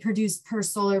what they produce per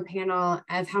solar panel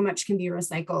of how much can be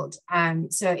recycled.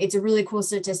 So it's a really cool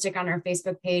statistic on our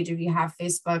Facebook page. If you have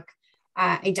Facebook,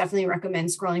 I definitely recommend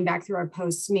scrolling back through our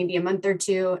posts maybe a month or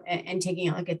two and taking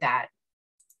a look at that.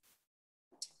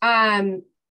 I'm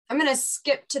going to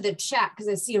skip to the chat because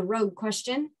I see a rogue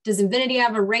question. Does ENVINITY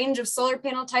have a range of solar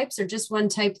panel types or just one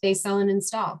type they sell and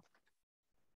install?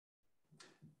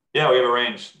 Yeah, we have a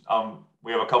range.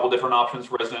 We have a couple different options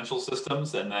for residential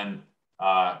systems, and then we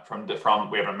have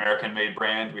an American-made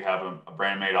brand. We have a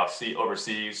brand made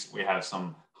overseas. We have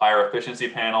some higher efficiency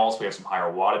panels. We have some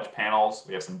higher wattage panels.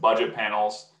 We have some budget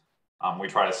panels. We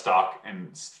try to stock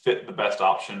and fit the best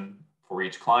option for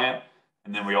each client.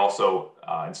 And then we also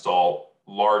install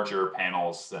larger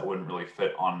panels that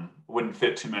wouldn't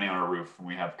fit too many on a roof when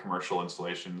we have commercial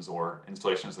installations or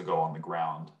installations that go on the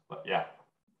ground. But yeah,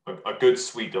 a good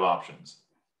suite of options.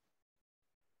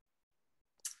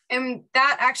 And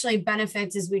that actually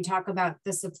benefits as we talk about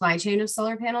the supply chain of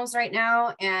solar panels right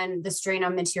now and the strain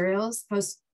on materials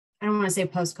I don't want to say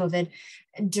post-COVID,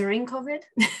 during COVID,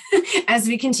 as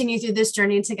we continue through this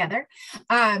journey together.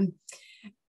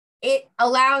 It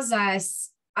allows us,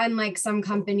 unlike some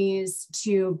companies,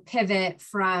 to pivot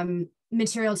from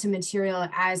material to material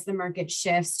as the market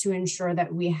shifts to ensure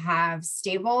that we have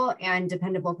stable and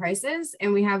dependable prices.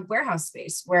 And we have warehouse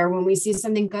space where when we see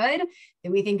something good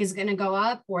that we think is going to go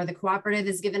up, or the cooperative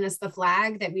has given us the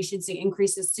flag that we should see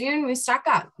increases soon, we stock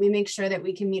up. We make sure that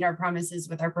we can meet our promises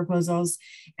with our proposals.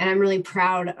 And I'm really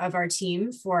proud of our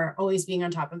team for always being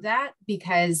on top of that,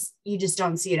 because you just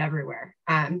don't see it everywhere.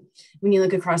 When you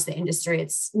look across the industry,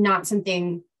 it's not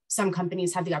something some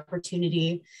companies have the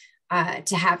opportunity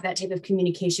to have that type of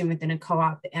communication within a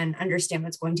co-op and understand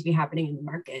what's going to be happening in the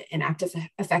market and act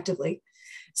effectively.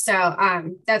 So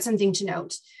that's something to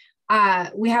note.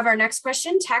 We have our next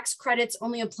question. Tax credits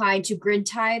only apply to grid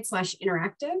tied /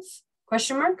 interactive?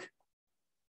 Question mark?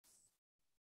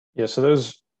 Yeah, so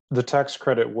the tax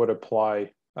credit would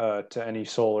apply to any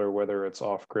solar, whether it's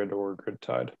off grid or grid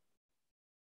tied.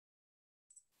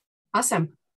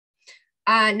 Awesome.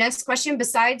 Next question,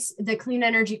 besides the Clean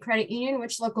Energy Credit Union,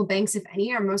 which local banks, if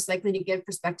any, are most likely to give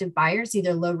prospective buyers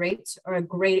either low rates or a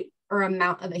great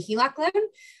amount of a HELOC loan?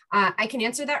 I can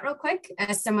answer that real quick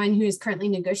as someone who is currently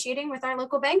negotiating with our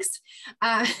local banks.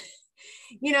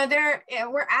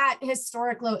 We're at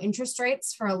historic low interest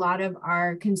rates for a lot of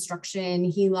our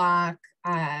construction HELOC.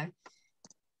 I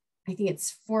think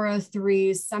it's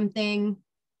 403 something,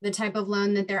 the type of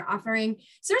loan that they're offering.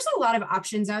 So there's a lot of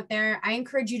options out there. I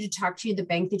encourage you to talk to the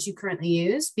bank that you currently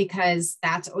use, because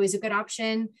that's always a good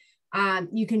option.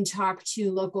 You can talk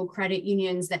to local credit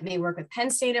unions that may work with Penn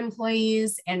State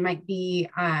employees and might be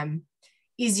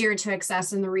easier to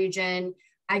access in the region.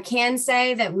 I can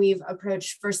say that we've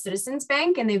approached First Citizens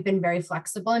Bank, and they've been very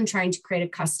flexible in trying to create a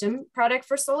custom product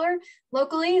for solar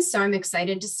locally. So I'm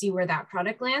excited to see where that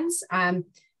product lands.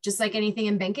 Just like anything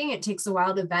in banking, it takes a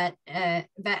while to vet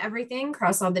everything,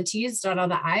 cross all the T's, dot all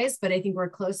the I's, but I think we're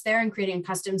close there in creating a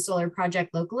custom solar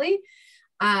project locally.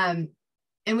 And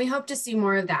we hope to see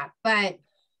more of that. But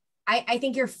I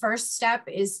think your first step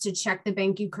is to check the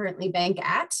bank you currently bank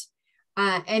at.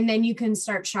 And then you can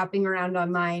start shopping around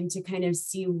online to kind of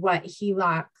see what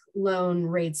HELOC loan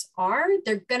rates are.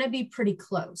 They're going to be pretty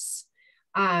close,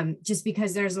 just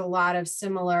because there's a lot of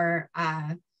similar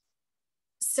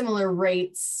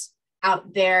rates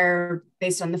out there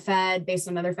based on the Fed, based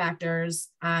on other factors.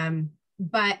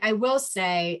 But I will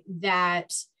say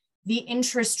that the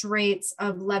interest rates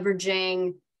of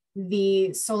leveraging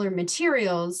the solar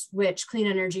materials, which Clean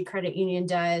Energy Credit Union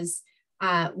does,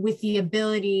 with the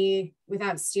ability,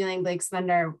 without stealing Blake's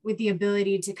thunder, with the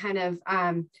ability to kind of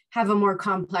have a more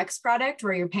complex product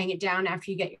where you're paying it down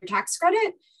after you get your tax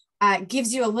credit,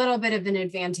 gives you a little bit of an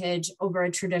advantage over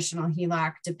a traditional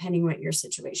HELOC, depending what your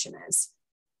situation is.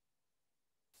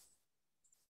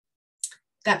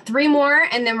 Got 3 more,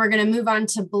 and then we're going to move on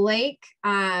to Blake.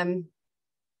 Can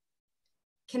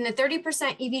the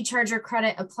 30% EV charger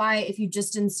credit apply if you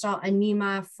just install a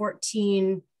NEMA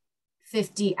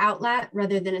 1450 outlet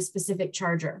rather than a specific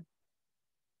charger?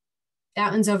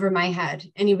 That one's over my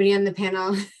head. Anybody on the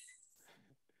panel?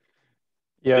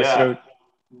 Yeah. So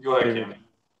go ahead, Kim.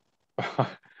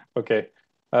 Okay.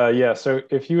 Yeah, so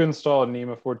if you install a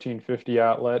NEMA 1450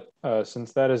 outlet,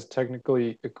 since that is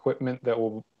technically equipment that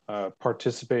will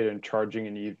participate in charging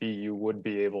an EV, you would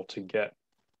be able to get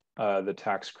the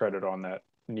tax credit on that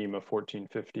NEMA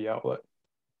 1450 outlet.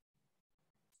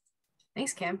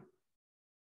 Thanks, Cam.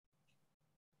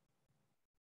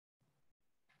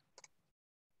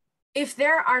 If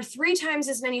there are 3 times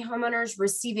as many homeowners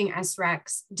receiving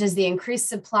SRECs, does the increased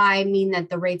supply mean that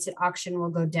the rates at auction will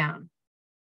go down?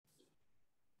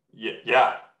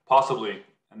 Yeah, possibly.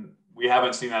 And we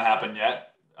haven't seen that happen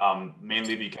yet,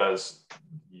 mainly because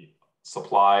the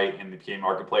supply in the PA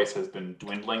marketplace has been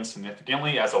dwindling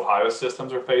significantly as Ohio's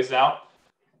systems are phased out.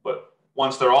 But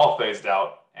once they're all phased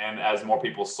out, and as more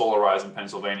people solarize in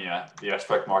Pennsylvania, the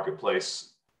SREC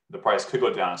marketplace, the price could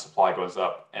go down and supply goes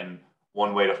up. And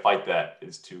one way to fight that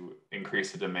is to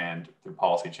increase the demand through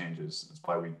policy changes. That's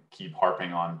why we keep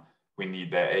harping on we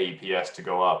need that AEPS to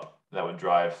go up. That would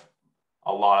drive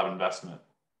a lot of investment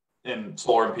in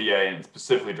solar and PA, and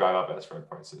specifically drive up SREC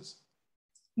prices.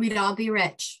 We'd all be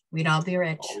rich. We'd all be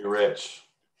rich. All be rich.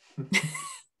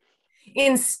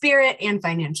 In spirit and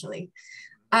financially.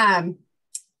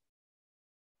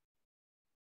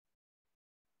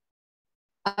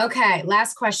 Okay,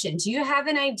 last question. Do you have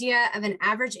an idea of an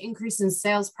average increase in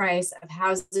sales price of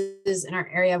houses in our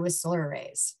area with solar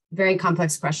arrays? Very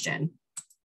complex question.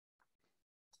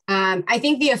 I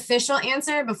think the official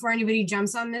answer before anybody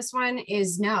jumps on this one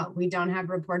is no, we don't have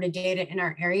reported data in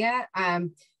our area.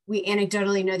 We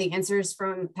anecdotally know the answers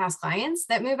from past clients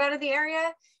that move out of the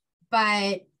area,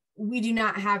 but we do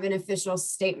not have an official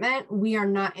statement. We are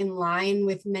not in line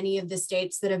with many of the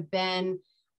states that have been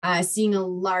seeing a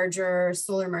larger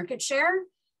solar market share.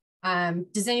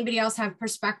 Does anybody else have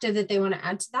perspective that they want to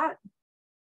add to that?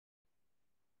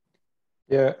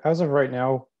 Yeah, as of right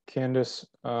now, Candace,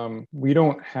 we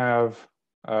don't have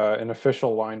an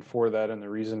official line for that, and the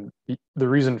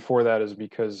reason for that is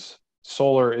because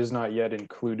solar is not yet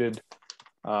included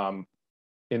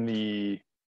in the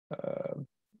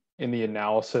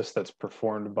analysis that's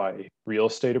performed by real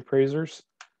estate appraisers.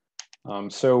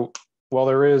 So while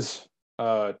there is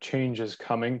changes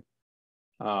coming,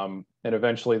 and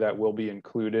eventually that will be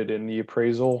included in the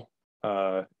appraisal,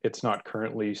 it's not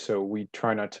currently, so we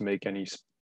try not to make any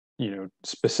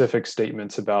specific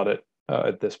statements about it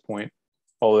at this point,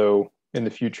 although in the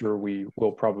future we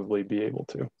will probably be able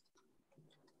to.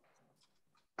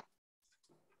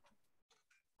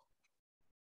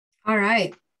 All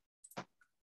right.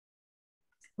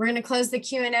 We're going to close the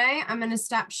Q&A. I'm going to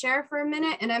stop share for a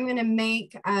minute, and I'm going to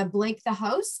make Blake the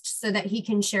host so that he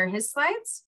can share his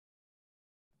slides.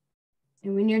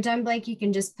 And when you're done, Blake, you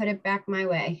can just put it back my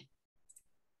way.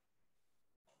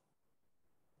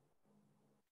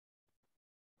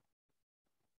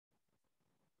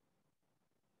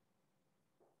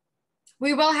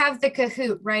 We will have the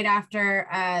Kahoot right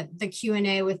after the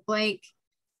Q&A with Blake.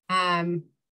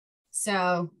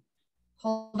 So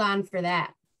hold on for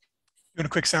that. Doing a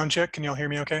quick sound check. Can y'all hear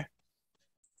me okay?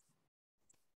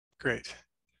 Great.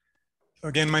 So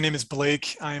again, my name is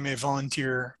Blake. I am a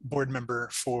volunteer board member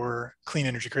for Clean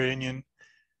Energy Credit Union.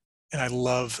 And I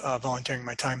love volunteering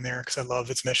my time there because I love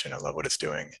its mission. I love what it's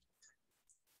doing.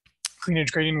 Clean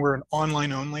Energy Credit Union, we're an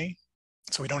online only.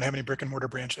 So we don't have any brick and mortar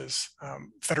branches,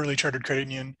 federally chartered credit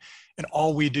union. And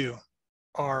all we do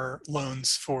are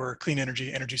loans for clean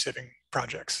energy, energy saving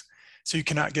projects. So you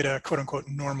cannot get a quote unquote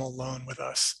normal loan with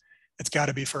us. It's got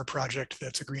to be for a project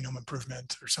that's a green home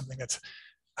improvement or something that's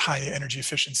high energy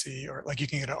efficiency, or like you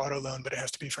can get an auto loan, but it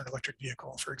has to be for an electric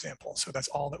vehicle, for example. So that's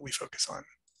all that we focus on.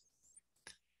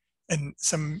 And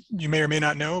some you may or may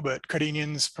not know, but credit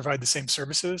unions provide the same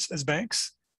services as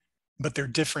banks, but they're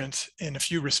different in a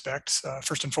few respects.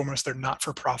 First and foremost, they're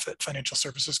not-for-profit financial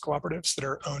services cooperatives that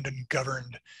are owned and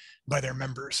governed by their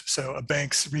members. So a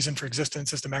bank's reason for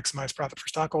existence is to maximize profit for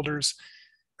stockholders.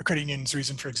 A credit union's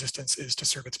reason for existence is to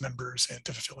serve its members and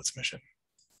to fulfill its mission.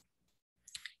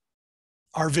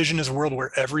 Our vision is a world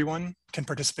where everyone can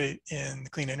participate in the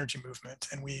clean energy movement,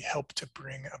 and we help to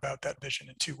bring about that vision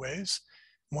in two ways.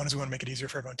 One is we want to make it easier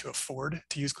for everyone to afford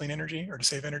to use clean energy or to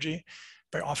save energy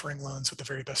by offering loans with the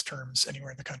very best terms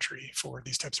anywhere in the country for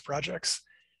these types of projects.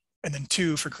 And then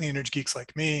two, for clean energy geeks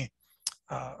like me,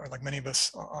 or like many of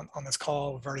us on this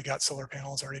call, we've already got solar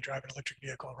panels, already drive an electric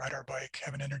vehicle, ride our bike,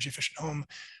 have an energy efficient home.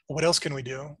 Well, what else can we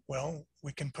do? Well,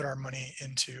 we can put our money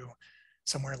into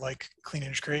somewhere like Clean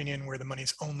Energy Credit Union, where the money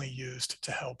is only used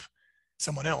to help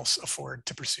someone else afford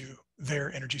to pursue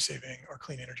their energy saving or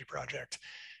clean energy project.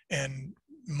 And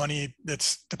money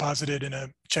that's deposited in a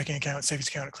checking account, savings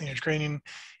account at Clean Energy Credit Union,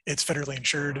 it's federally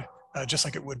insured, just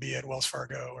like it would be at Wells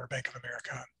Fargo or Bank of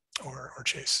America or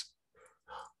Chase.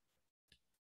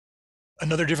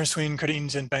 Another difference between credit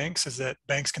unions and banks is that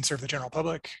banks can serve the general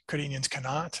public. Credit unions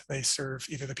cannot. They serve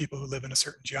either the people who live in a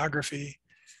certain geography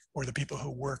or the people who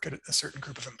work at a certain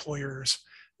group of employers,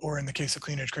 or in the case of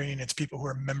Clean Energy Credit Union, it's people who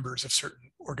are members of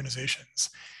certain organizations.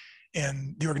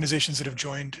 And the organizations that have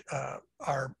joined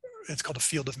are, it's called a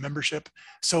field of membership,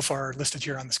 so far listed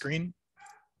here on the screen.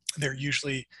 They're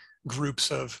usually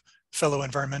groups of fellow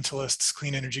environmentalists,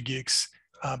 clean energy geeks,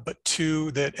 but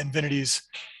two that ENVINITY's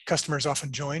customers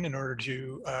often join in order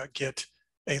to get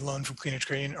a loan from Clean Energy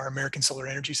Credit Union are American Solar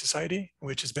Energy Society,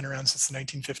 which has been around since the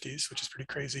 1950s, which is pretty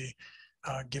crazy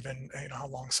given how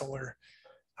long solar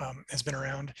has been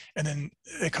around. And then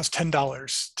it costs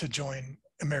 $10 to join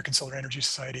American Solar Energy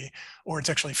Society, or it's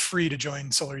actually free to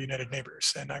join Solar United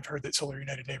Neighbors. And I've heard that Solar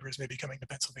United Neighbors may be coming to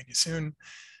Pennsylvania soon,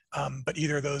 but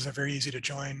either of those are very easy to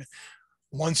join.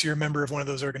 Once you're a member of one of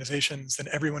those organizations, then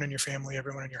everyone in your family,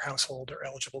 everyone in your household are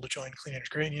eligible to join Clean Energy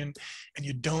Credit Union, and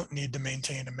you don't need to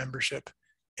maintain a membership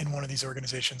in one of these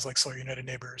organizations like Solar United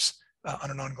Neighbors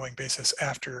on an ongoing basis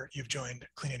after you've joined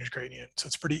Clean Energy Credit Union. So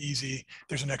it's pretty easy.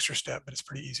 There's an extra step, but it's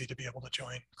pretty easy to be able to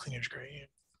join Clean Energy Credit Union.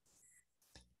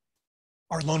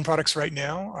 Our loan products right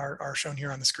now are shown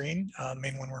here on the screen. The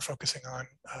main one we're focusing on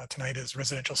tonight is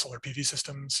residential solar PV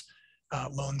systems,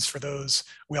 loans for those.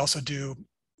 We also do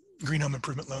green home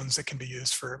improvement loans that can be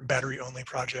used for battery only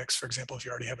projects. For example, if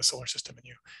you already have a solar system and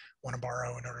you want to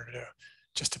borrow in order to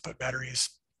just to put batteries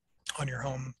on your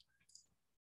home.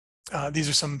 These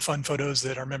are some fun photos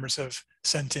that our members have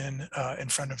sent in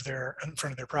front of their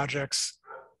projects.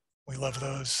 We love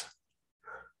those.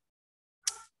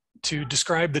 To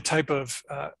describe the type of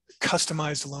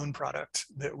customized loan product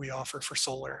that we offer for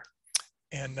solar,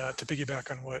 and to piggyback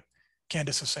on what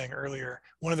Candace was saying earlier,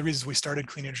 one of the reasons we started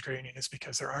Clean Energy Credit Union is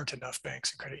because there aren't enough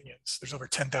banks and credit unions. There's over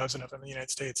 10,000 of them in the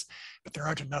United States, but there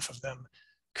aren't enough of them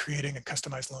creating a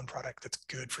customized loan product that's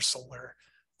good for solar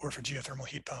or for geothermal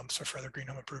heat pumps or for other green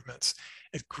home improvements.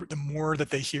 The more that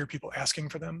they hear people asking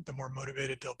for them, the more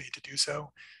motivated they'll be to do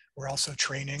so. We're also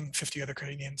training 50 other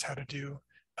credit unions how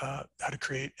to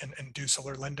create and do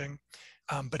solar lending.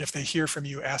 But if they hear from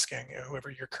you asking,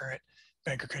 whoever your current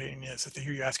bank or credit union is, if they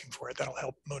hear you asking for it, that'll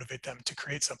help motivate them to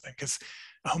create something, because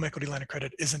a home equity line of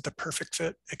credit isn't the perfect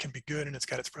fit. It can be good and it's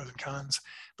got its pros and cons,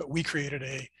 but we created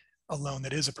a loan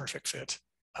that is a perfect fit.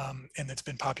 And it's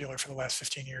been popular for the last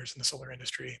 15 years in the solar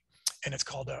industry. And it's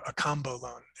called a combo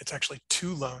loan. It's actually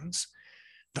two loans.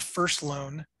 The first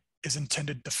loan is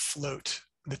intended to float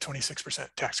the 26%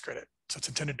 tax credit. So it's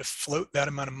intended to float that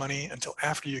amount of money until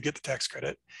after you get the tax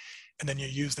credit. And then you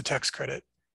use the tax credit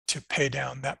to pay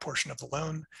down that portion of the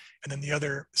loan. And then the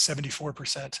other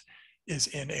 74% is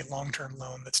in a long-term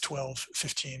loan that's 12,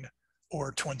 15,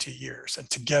 or 20 years. And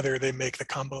together they make the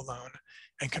combo loan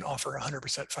and can offer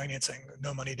 100% financing,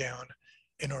 no money down,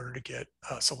 in order to get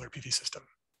a solar PV system.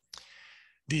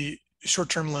 The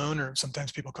short-term loan, or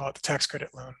sometimes people call it the tax credit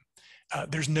loan,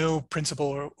 there's no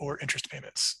principal or interest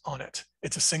payments on it.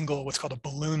 It's a single, what's called a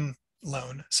balloon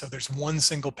loan. So there's one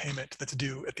single payment that's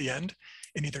due at the end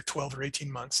in either 12 or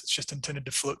 18 months. It's just intended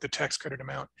to float the tax credit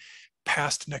amount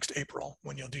past next April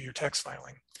when you'll do your tax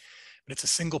filing. But it's a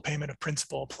single payment of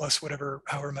principal plus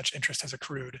however much interest has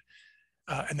accrued.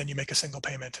 And then you make a single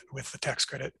payment with the tax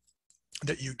credit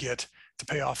that you get to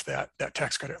pay off that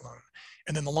tax credit loan.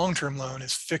 And then the long-term loan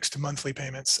is fixed monthly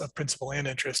payments of principal and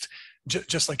interest,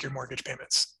 just like your mortgage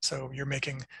payments. So you're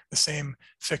making the same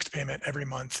fixed payment every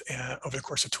month over the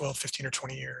course of 12, 15, or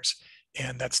 20 years.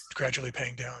 and that's gradually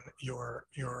paying down your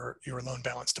loan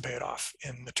balance to pay it off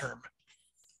in the term.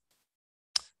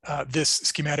 This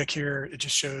schematic here, it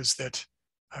just shows that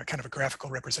kind of a graphical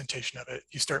representation of it.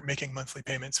 You start making monthly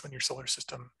payments when your solar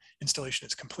system installation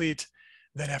is complete.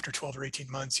 Then after 12 or 18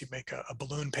 months, you make a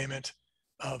balloon payment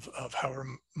of however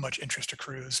much interest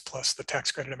accrues plus the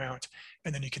tax credit amount.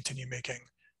 And then you continue making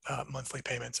monthly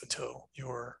payments until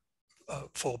your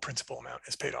full principal amount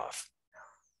is paid off.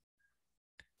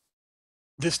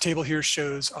 This table here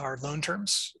shows our loan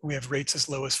terms. We have rates as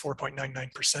low as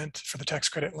 4.99% for the tax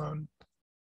credit loan.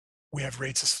 We have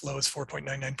rates as low as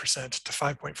 4.99% to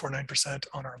 5.49%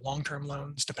 on our long-term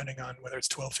loans, depending on whether it's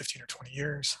 12, 15, or 20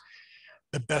 years.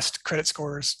 The best credit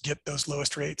scores get those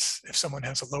lowest rates. If someone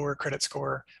has a lower credit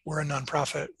score, we're a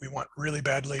nonprofit. We want really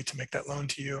badly to make that loan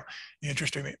to you. The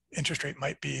interest rate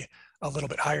might be a little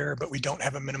bit higher, but we don't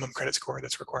have a minimum credit score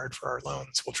that's required for our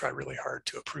loans. We'll try really hard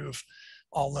to approve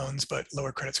all loans, but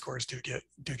lower credit scores do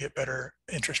get better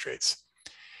interest rates.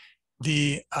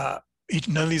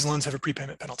 None of these loans have a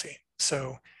prepayment penalty.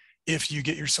 So if you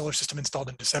get your solar system installed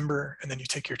in December and then you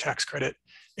take your tax credit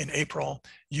in April,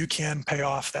 you can pay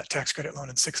off that tax credit loan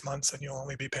in 6 months and you'll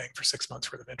only be paying for 6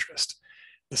 months worth of interest.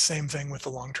 The same thing with the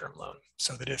long-term loan.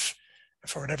 So that if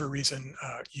for whatever reason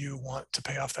you want to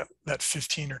pay off that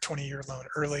 15 or 20-year loan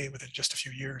early within just a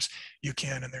few years, you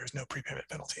can, and there's no prepayment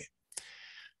penalty.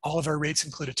 All of our rates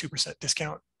include a 2%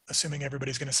 discount, assuming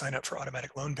everybody's going to sign up for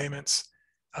automatic loan payments.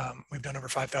 We've done over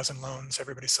 5,000 loans.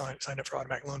 Everybody's signed up for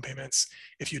automatic loan payments.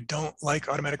 If you don't like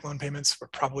automatic loan payments, we're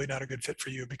probably not a good fit for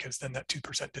you because then that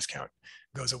 2% discount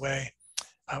goes away.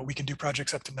 We can do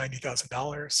projects up to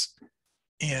 $90,000.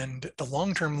 And the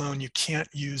long-term loan, you can't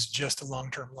use just a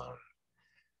long-term loan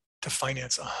to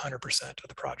finance 100% of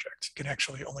the project. You can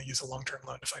actually only use a long-term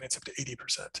loan to finance up to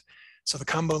 80%. So the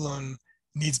combo loan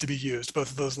needs to be used,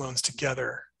 both of those loans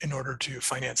together, in order to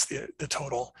finance the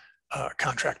total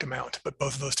contract amount. But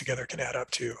both of those together can add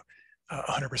up to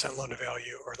 100% loan to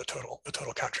value, or the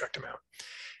total contract amount.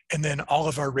 And then all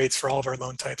of our rates for all of our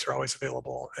loan types are always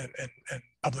available and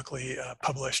publicly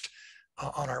published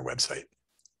on our website.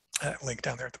 Link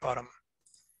down there at the bottom.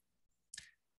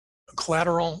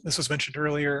 Collateral, this was mentioned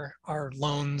earlier, our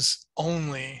loans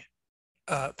only,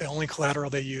 the only collateral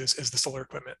they use is the solar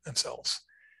equipment themselves.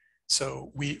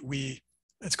 So we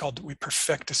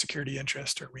perfect a security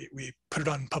interest, or we put it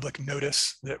on public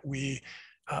notice that we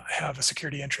have a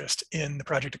security interest in the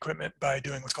project equipment by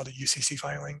doing what's called a UCC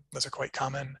filing. Those are quite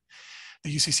common.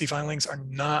 The UCC filings are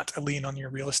not a lien on your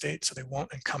real estate, so they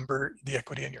won't encumber the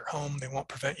equity in your home. They won't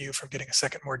prevent you from getting a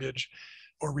second mortgage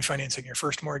or refinancing your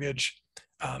first mortgage.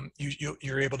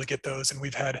 You're able to get those, and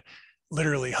we've had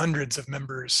literally hundreds of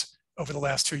members over the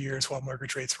last 2 years while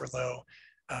mortgage rates were low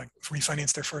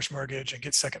refinance their first mortgage and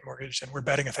get second mortgage, and we're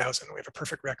batting 1,000. We have a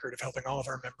perfect record of helping all of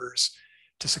our members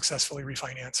to successfully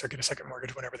refinance or get a second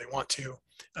mortgage whenever they want to.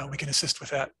 We can assist with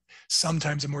that.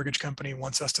 Sometimes a mortgage company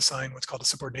wants us to sign what's called a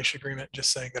subordination agreement,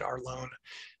 just saying that our loan,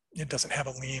 it doesn't have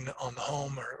a lien on the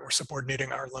home, or we're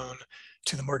subordinating our loan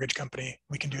to the mortgage company.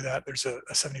 We can do that. There's a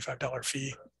 $75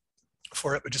 fee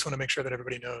for it, but just want to make sure that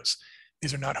everybody knows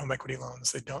these are not home equity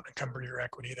loans. They don't encumber your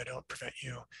equity. They don't prevent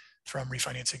you from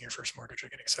refinancing your first mortgage or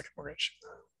getting a second mortgage.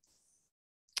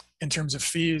 In terms of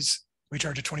fees, we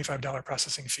charge a $25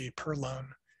 processing fee per loan.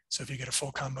 So if you get a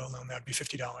full combo loan, that would be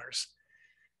 $50.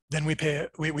 Then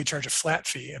we charge a flat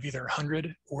fee of either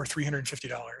 $100 or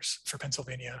 $350 for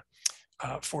Pennsylvania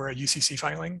for a UCC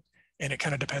filing. And it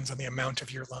kind of depends on the amount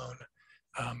of your loan.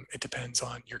 It depends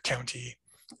on your county,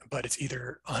 but it's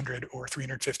either $100 or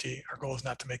 $350. Our goal is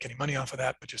not to make any money off of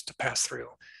that, but just to pass through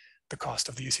the cost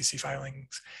of the UCC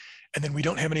filings. And then we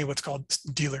don't have any what's called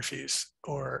dealer fees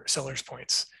or seller's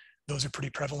points. Those are pretty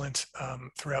prevalent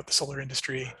throughout the solar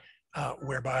industry,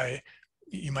 whereby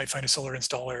you might find a solar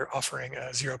installer offering a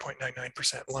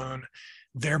 0.99% loan.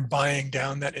 They're buying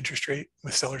down that interest rate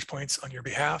with seller's points on your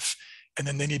behalf, and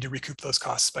then they need to recoup those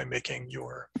costs by making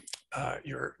your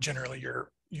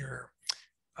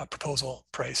proposal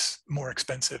price more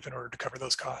expensive in order to cover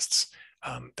those costs.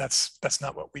 That's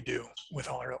not what we do with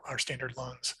all our standard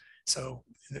loans. So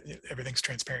everything's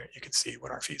transparent. You can see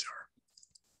what our fees are.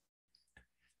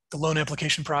 The loan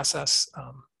application process,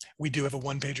 we do have a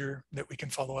one-pager that we can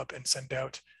follow up and send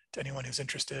out to anyone who's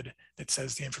interested that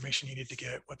says the information you need to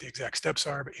get, what the exact steps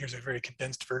are, but here's a very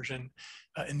condensed version.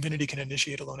 ENVINITY can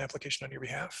initiate a loan application on your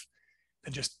behalf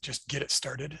and just get it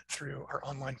started through our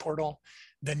online portal.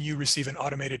 Then you receive an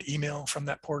automated email from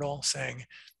that portal saying,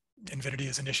 ENVINITY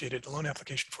has initiated a loan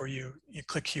application for you. You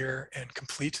click here and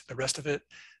complete the rest of it.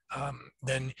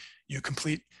 Then you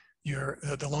complete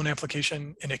the loan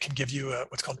application, and it can give you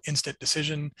what's called instant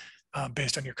decision.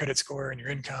 based on your credit score and your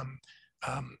income.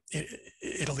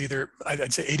 It'll either,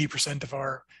 I'd say 80% of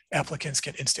our applicants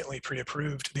get instantly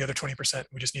pre-approved. The other 20%,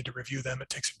 we just need to review them. It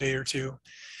takes a day or two.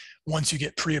 Once you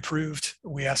get pre-approved,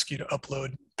 we ask you to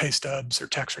upload pay stubs or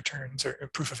tax returns or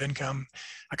proof of income,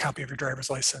 a copy of your driver's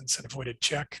license, and a voided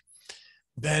check.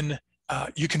 Then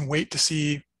you can wait to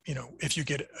see, if you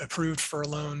get approved for a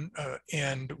loan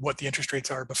and what the interest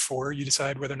rates are before you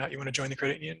decide whether or not you want to join the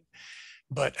credit union.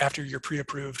 But after you're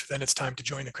pre-approved, then it's time to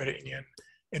join the credit union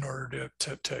in order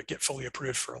to get fully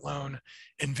approved for a loan.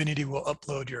 ENVINITY will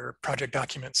upload your project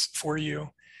documents for you,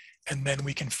 and then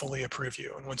we can fully approve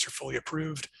you. And once you're fully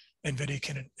approved, ENVINITY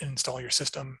can install your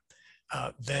system.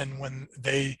 Then when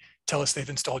they tell us they've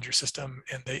installed your system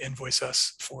and they invoice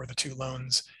us for the 2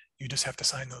 loans, you just have to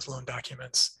sign those loan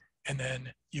documents, and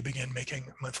then you begin making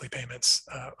monthly payments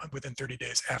within 30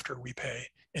 days after we pay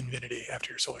ENVINITY,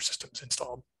 after your solar system's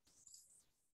installed.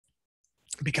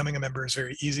 Becoming a member is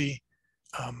very easy.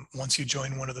 Once you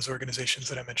join one of those organizations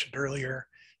that I mentioned earlier,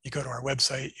 you go to our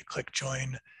website, you click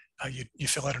join, you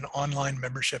fill out an online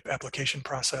membership application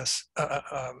process,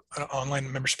 an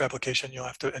online membership application. You'll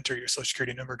have to enter your social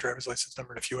security number, driver's license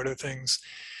number, and a few other things.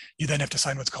 You then have to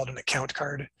sign what's called an account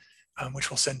card, which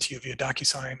we'll send to you via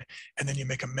DocuSign, and then you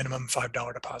make a minimum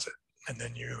 $5 deposit, and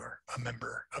then you're a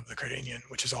member of the credit union,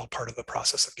 which is all part of the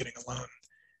process of getting a loan.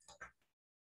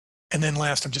 And then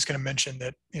last, I'm just going to mention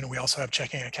that we also have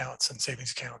checking accounts and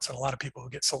savings accounts, and a lot of people who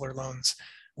get solar loans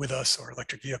with us or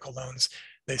electric vehicle loans,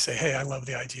 they say, hey, I love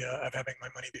the idea of having my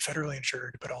money be federally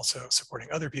insured, but also supporting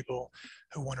other people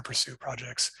who want to pursue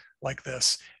projects like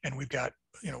this. And we've got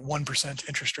 1%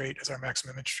 interest rate as our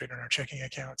maximum interest rate on our checking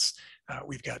accounts.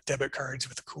 We've got debit cards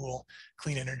with a cool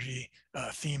clean energy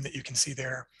theme that you can see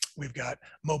there. We've got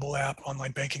mobile app,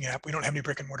 online banking app. We don't have any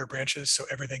brick and mortar branches, so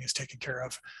everything is taken care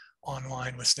of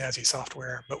online with snazzy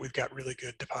software, but we've got really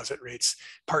good deposit rates,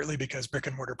 partly because brick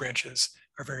and mortar branches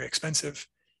are very expensive,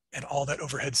 and all that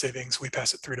overhead savings, we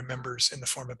pass it through to members in the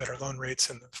form of better loan rates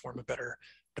and the form of better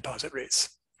deposit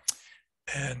rates.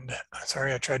 And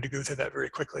sorry, I tried to go through that very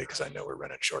quickly because I know we're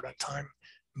running short on time,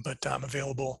 but I'm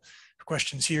available for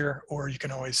questions here, or you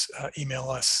can always email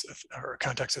us or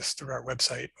contact us through our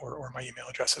website, or my email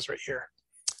address is right here.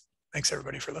 Thanks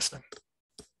everybody for listening.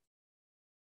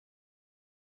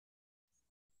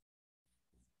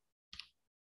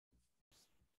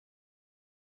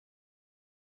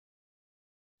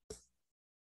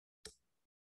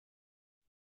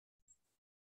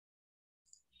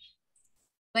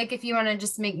 Like, if you want to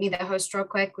just make me the host real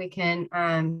quick, we can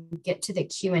get to the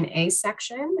Q&A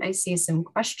section. I see some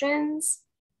questions.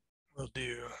 Will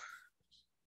do.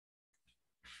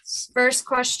 First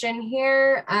question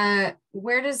here,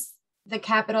 where does the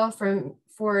capital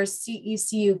for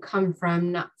CECU come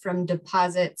from, not from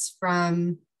deposits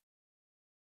from?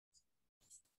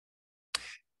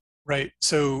 Right,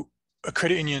 so a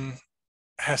credit union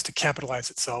has to capitalize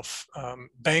itself.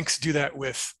 Banks do that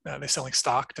with, they're selling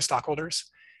stock to stockholders.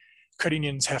 Credit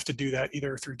unions have to do that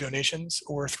either through donations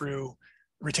or through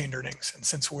retained earnings. And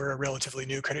since we're a relatively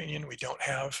new credit union, we don't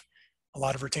have a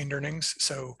lot of retained earnings.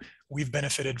 So we've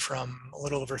benefited from a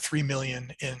little over 3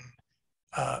 million in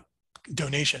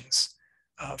donations,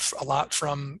 a lot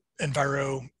from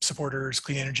Enviro supporters,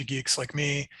 clean energy geeks like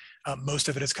me. Most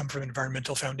of it has come from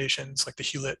environmental foundations, like the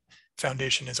Hewlett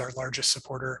Foundation is our largest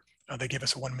supporter. They gave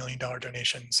us a $1 million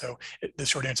donation. So the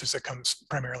short answer is it comes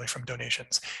primarily from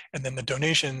donations. And then the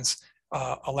donations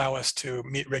allow us to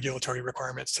meet regulatory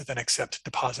requirements to then accept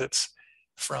deposits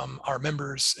from our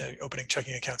members, opening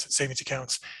checking accounts and savings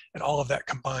accounts. And all of that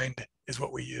combined is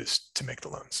what we use to make the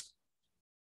loans.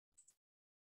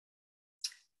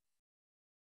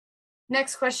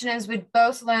 Next question is, would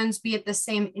both loans be at the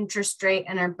same interest rate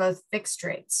and are both fixed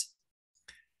rates?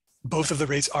 Both of the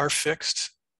rates are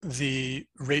fixed. The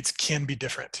rates can be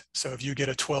different. So if you get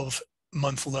a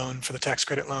 12-month loan for the tax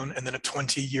credit loan and then a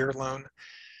 20-year loan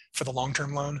for the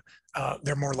long-term loan,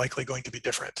 they're more likely going to be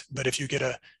different. But if you get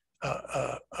a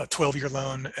 12-year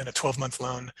loan and a 12-month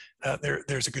loan,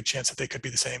 there's a good chance that they could be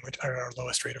the same, which are our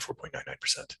lowest rate of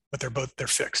 4.99%. But they're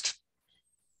fixed.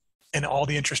 And all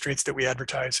the interest rates that we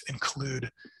advertise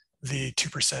include the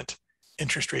 2%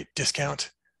 interest rate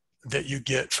discount that you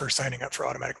get for signing up for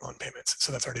automatic loan payments.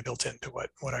 So that's already built into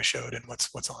what I showed and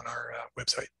what's on our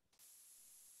website.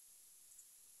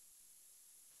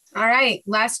 All right,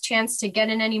 last chance to get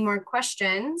in any more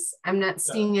questions. I'm not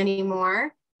seeing any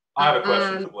more. I have a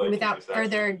question. Without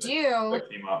further ado. Do you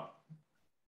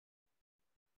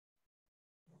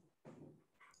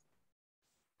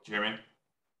hear me?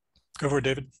 Go for it,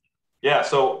 David. Yeah,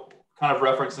 so kind of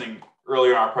referencing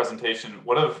earlier in our presentation,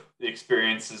 what have the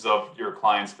experiences of your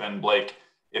clients been, Blake,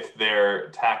 if their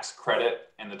tax credit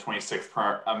and the 26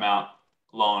 per amount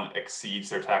loan exceeds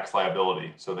their tax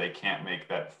liability. So they can't make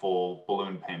that full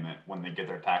balloon payment when they get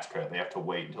their tax credit. They have to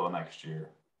wait until the next year.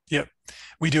 Yep.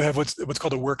 We do have what's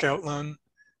called a workout loan,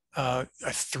 a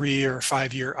 3 or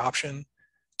 5 year option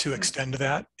to extend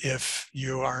that if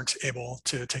you aren't able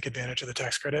to take advantage of the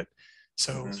tax credit.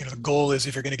 So, you know, the goal is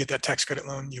if you're going to get that tax credit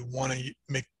loan, you want to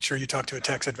make sure you talk to a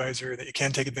tax advisor that you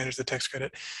can take advantage of the tax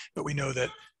credit. But we know that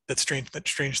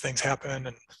strange things happen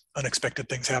and unexpected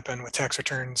things happen with tax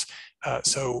returns.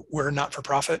 So we're not for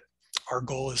profit. Our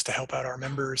goal is to help out our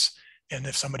members. And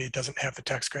if somebody doesn't have the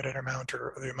tax credit amount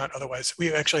or the amount otherwise,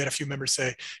 we actually had a few members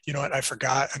say, you know what, I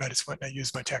forgot, and I just went and I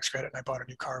used my tax credit and I bought a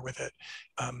new car with it.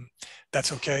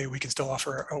 That's okay. We can still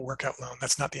offer a workout loan.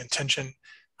 That's not the intention.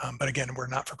 But again, we're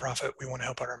not for profit. We want to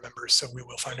help out our members. So we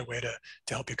will find a way to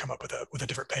help you come up with a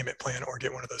different payment plan or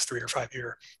get one of those 3 or 5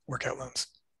 year workout loans.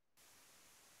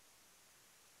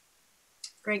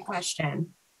 Great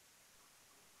question.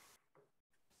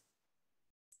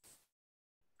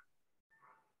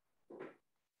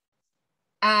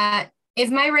 If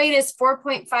my rate is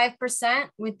 4.5%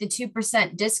 with the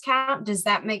 2% discount, does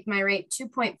that make my rate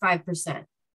 2.5%?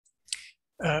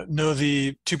 No,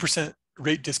 the 2%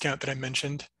 rate discount that I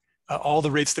mentioned, all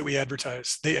the rates that we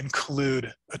advertise, they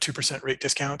include a 2% rate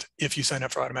discount if you sign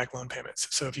up for automatic loan payments.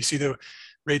 So if you see the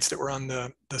rates that were on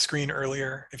the screen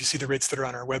earlier, if you see the rates that are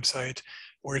on our website,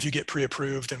 or if you get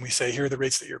pre-approved and we say, here are the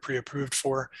rates that you're pre-approved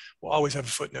for, we'll always have a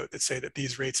footnote that say that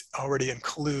these rates already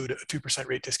include a 2%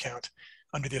 rate discount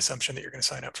under the assumption that you're going to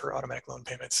sign up for automatic loan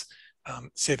payments,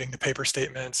 saving the paper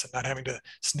statements and not having to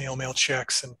snail mail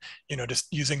checks, and just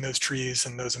using those trees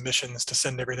and those emissions to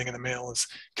send everything in the mail is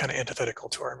kind of antithetical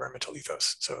to our environmental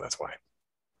ethos. So that's why.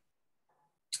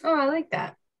 Oh, I like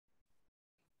that.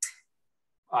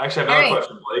 I actually have another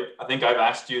question, Blake. I think I've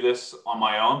asked you this on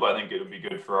my own, but I think it would be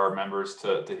good for our members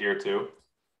to hear too.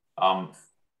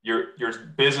 Your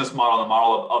business model, the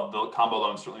model of the combo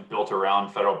loan, is certainly built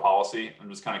around federal policy. I'm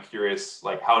just kind of curious,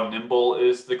 like, how nimble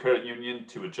is the credit union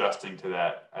to adjusting to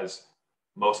that? As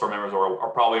most of our members are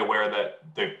probably aware that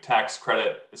the tax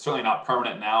credit is certainly not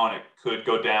permanent now, and it could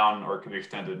go down or it could be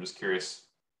extended. I'm just curious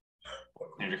what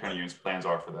your credit union's plans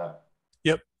are for that.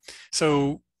 Yep.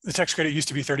 So the tax credit used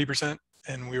to be 30%.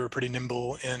 And we were pretty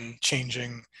nimble in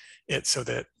changing it so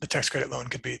that the tax credit loan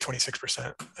could be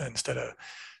 26% instead of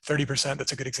 30%.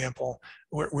 That's a good example.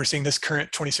 We're seeing this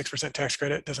current 26% tax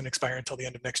credit doesn't expire until the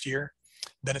end of next year.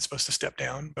 Then it's supposed to step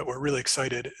down, but we're really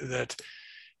excited that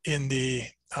in the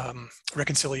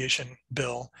reconciliation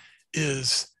bill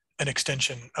is an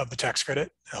extension of the tax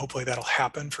credit. Hopefully that'll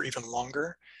happen for even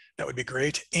longer. That would be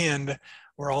great. And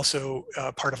we're also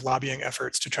part of lobbying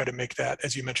efforts to try to make that,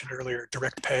 as you mentioned earlier,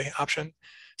 direct pay option,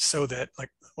 so that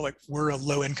like we're a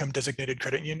low income designated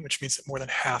credit union, which means that more than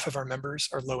half of our members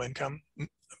are low income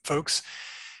folks.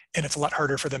 And it's a lot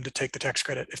harder for them to take the tax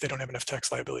credit if they don't have enough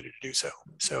tax liability to do so.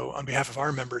 So on behalf of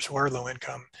our members who are low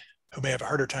income, who may have a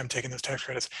harder time taking those tax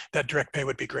credits, that direct pay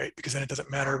would be great, because then it doesn't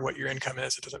matter what your income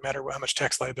is. It doesn't matter how much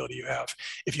tax liability you have.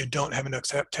 If you don't have enough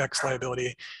tax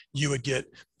liability, you would get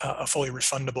a fully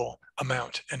refundable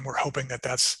amount. And we're hoping that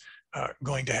that's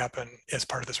going to happen as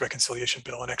part of this reconciliation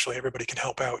bill. And actually everybody can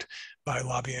help out by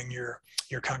lobbying your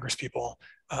Congress people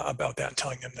about that and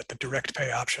telling them that the direct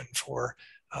pay option for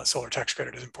solar tax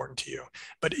credit is important to you.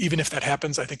 But even if that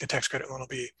happens, I think the tax credit loan will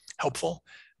be helpful,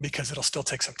 because it'll still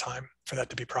take some time for that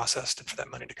to be processed and for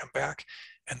that money to come back.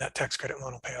 And that tax credit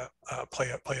loan will play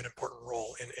an important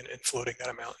role in floating that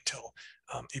amount until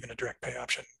even a direct pay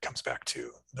option comes back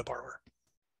to the borrower.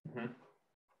 Mm-hmm.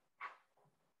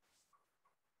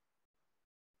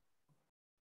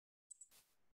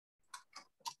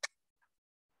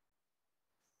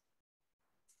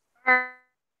 All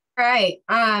right.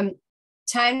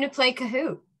 Time to play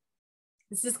Kahoot.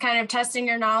 This is kind of testing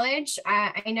your knowledge.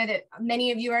 I know that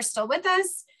many of you are still with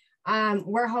us.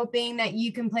 We're hoping that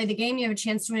you can play the game. You have a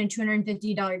chance to win a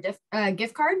 $250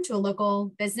 gift card to a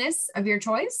local business of your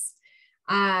choice.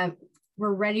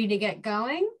 We're ready to get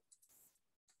going.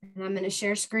 And I'm going to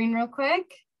share screen real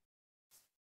quick.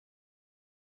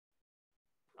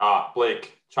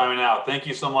 Blake, chiming out. Thank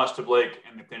you so much to Blake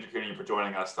and the Clean Energy Union for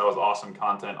joining us. That was awesome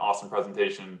content, awesome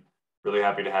presentation. Really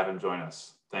happy to have him join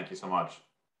us. Thank you so much.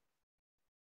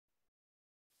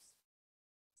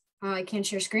 I can't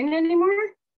share screen anymore.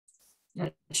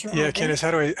 Not sure. Yeah, Candace,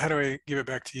 how do I give it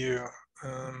back to you?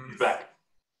 Back.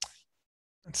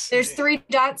 There's 3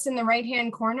 dots in the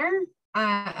right-hand corner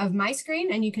of my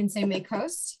screen, and you can say make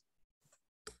host.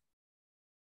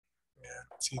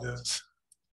 Yeah, see those.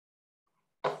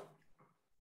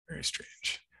 Very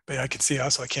strange. But I can see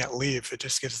also I can't leave. It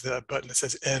just gives the button that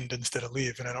says end instead of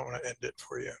leave, and I don't want to end it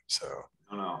for you. So.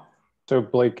 No. So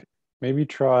Blake, maybe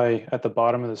try at the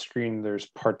bottom of the screen, there's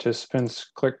participants,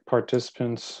 click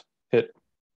participants, hit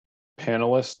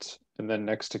panelists, and then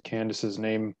next to Candace's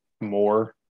name,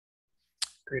 more.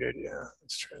 Great idea.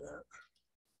 Let's try that.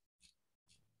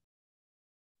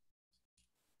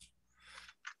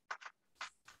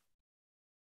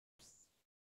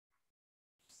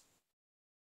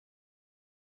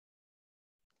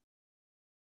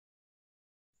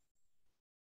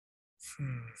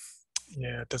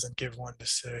 Yeah, it doesn't give one to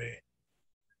say.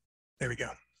 There we go.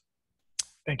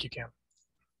 Thank you, Cam.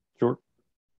 Sure.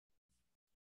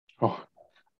 Oh,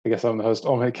 I guess I'm the host.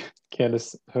 I'll make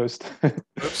Candace host.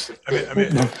 Oops. I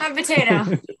mean, Hot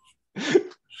potato.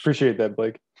 Appreciate that,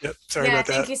 Blake. Yep. Sorry Yeah, about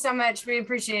that. thank you so much. We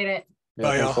appreciate it. Yeah,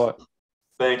 Bye, thanks a y'all. lot.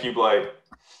 Thank you, Blake.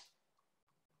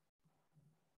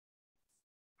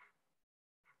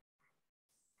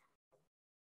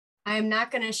 I'm not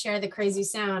going to share the crazy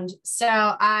sound.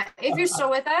 So if you're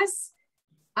still with us,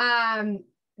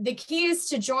 the key is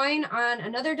to join on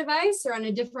another device or on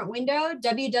a different window,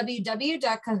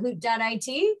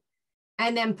 www.kahoot.it,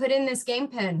 and then put in this game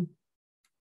pin.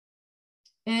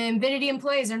 ENVINITY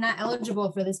employees are not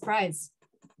eligible for this prize.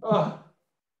 Oh.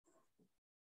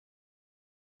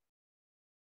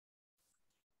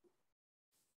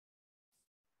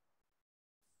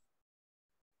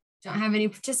 Don't have any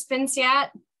participants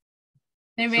yet.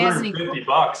 Anybody has any?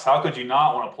 $250. How could you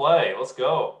not want to play? Let's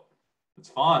go. It's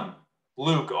fun.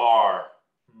 Luke R.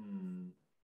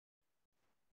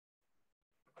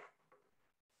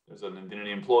 There's an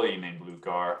ENVINITY employee named Luke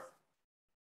R.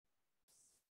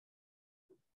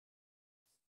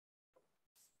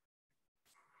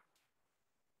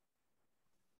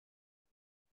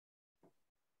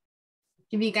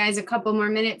 Give you guys a couple more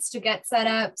minutes to get set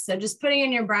up. So just putting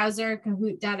in your browser,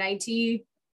 kahoot.it.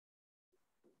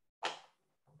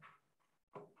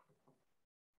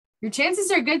 Your chances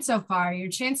are good so far.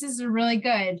 Your chances are really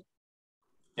good.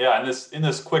 Yeah, in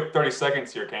this quick 30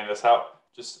 seconds here, Candace,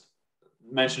 just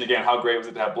mention again how great was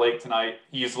it to have Blake tonight.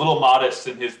 He's a little modest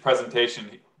in his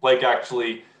presentation. Blake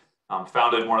actually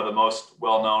founded one of the most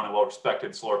well-known and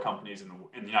well-respected solar companies in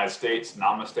the United States,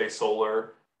 Namaste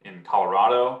Solar in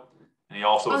Colorado. And he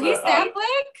also was he's that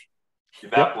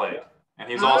Blake? That Blake.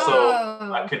 And he's also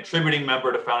a contributing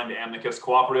member to founding the Amicus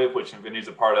Cooperative, which ENVINITY is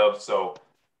a part of. So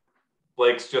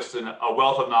Blake's just a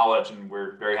wealth of knowledge, and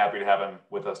we're very happy to have him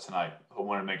with us tonight. I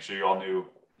wanted to make sure you all knew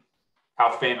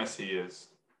how famous he is.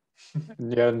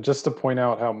 Yeah, and just to point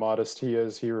out how modest he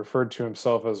is, he referred to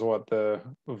himself as the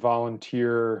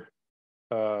volunteer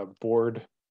board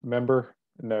member.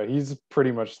 No, he's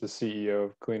pretty much the CEO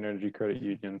of Clean Energy Credit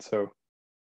Union. So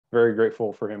very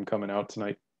grateful for him coming out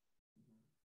tonight.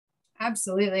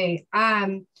 Absolutely.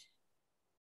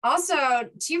 Also,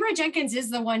 T-Roy Jenkins is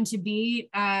the one to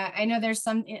beat. I know there's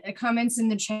some comments in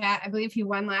the chat. I believe he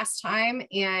won last time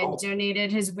and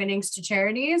donated his winnings to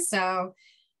charities. So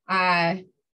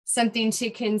something to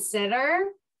consider.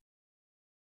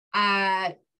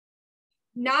 Not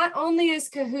only is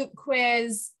Kahoot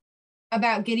Quiz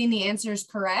about getting the answers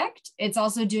correct, it's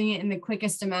also doing it in the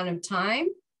quickest amount of time.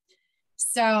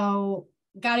 So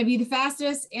got to be the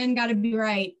fastest and got to be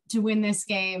right to win this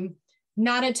game.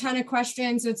 Not a ton of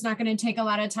questions, so it's not going to take a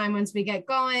lot of time once we get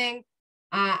going.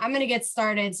 I'm going to get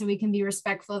started so we can be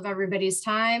respectful of everybody's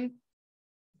time.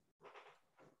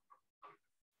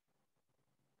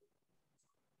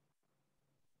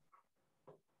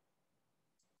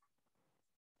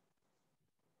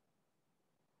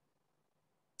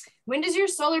 When does your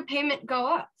solar payment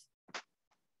go up?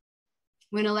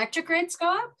 When electric rates go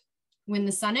up? When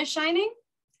the sun is shining?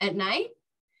 At night?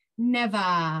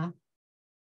 Never.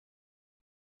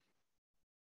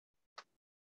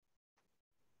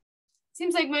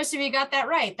 Seems like most of you got that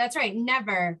right. That's right,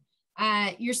 never.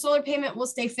 Your solar payment will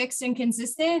stay fixed and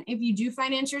consistent if you do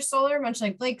finance your solar, much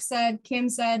like Blake said, Kim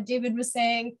said, David was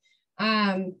saying.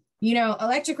 You know,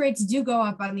 electric rates do go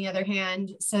up on the other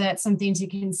hand, so that's something to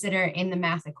consider in the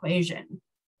math equation.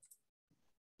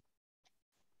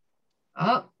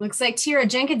 Oh, looks like T-Roy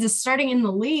Jenkins is starting in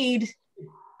the lead.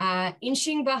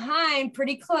 Inching behind,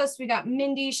 pretty close. We got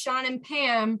Mindy, Sean, and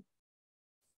Pam.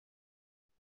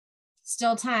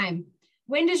 Still time.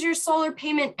 When does your solar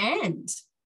payment end?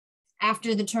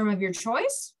 After the term of your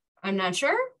choice? I'm not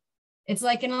sure. It's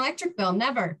like an electric bill,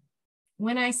 never.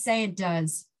 When I say it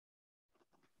does.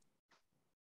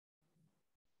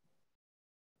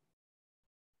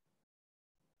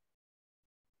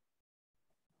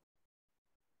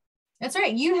 That's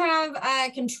right. You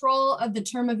have control of the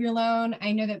term of your loan.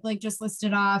 I know that Blake just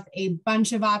listed off a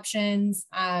bunch of options.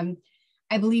 I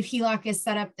I believe HELOC is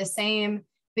set up the same,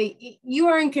 but you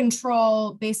are in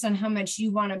control based on how much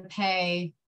you want to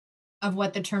pay of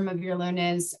what the term of your loan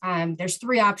is. There's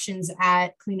 3 options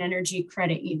at Clean Energy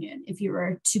Credit Union. If you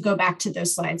were to go back to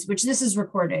those slides, which this is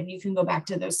recorded, you can go back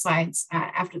to those slides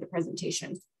after the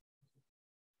presentation.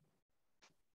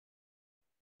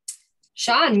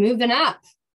 Sean, moving up.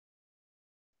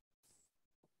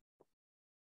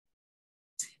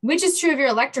 Which is true of your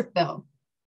electric bill?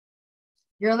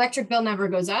 Your electric bill never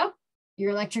goes up.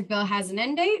 Your electric bill has an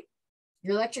end date.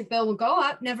 Your electric bill will go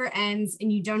up, never ends,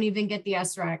 and you don't even get the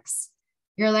SREX.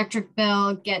 Your electric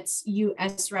bill gets you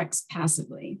SREX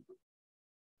passively.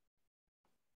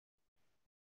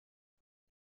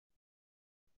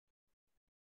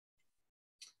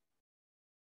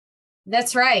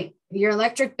 That's right. Your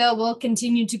electric bill will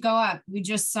continue to go up. We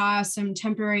just saw some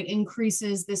temporary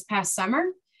increases this past summer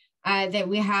that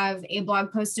we have a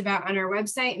blog post about on our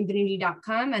website,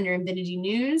 ENVINITY.com, under ENVINITY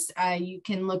News. You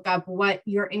can look up what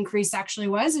your increase actually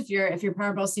was if your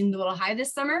power bill seemed a little high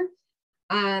this summer.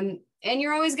 And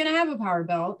you're always going to have a power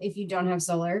bill if you don't have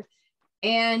solar.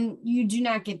 And you do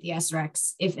not get the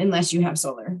SREX unless you have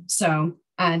solar. So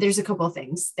there's a couple of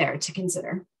things there to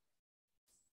consider.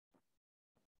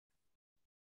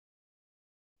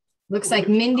 Looks like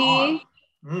Mindy,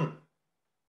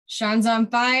 Sean's on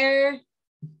fire.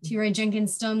 T. Roy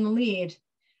Jenkins still in the lead.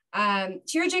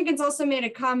 T. Roy Jenkins also made a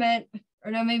comment,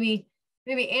 or no, maybe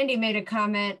Andy made a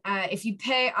comment. If you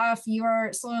pay off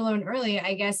your solar loan early,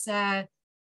 I guess it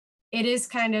is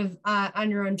kind of on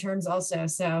your own terms also.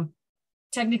 So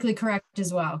technically correct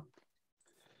as well.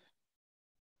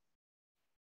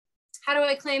 How do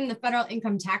I claim the federal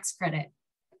income tax credit?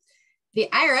 The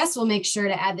IRS will make sure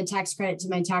to add the tax credit to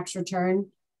my tax return.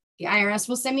 The IRS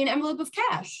will send me an envelope of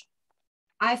cash.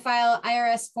 I file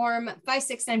IRS form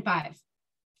 5695.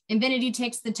 ENVINITY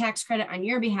takes the tax credit on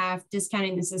your behalf,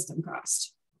 discounting the system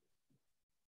cost.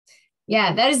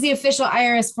 Yeah, that is the official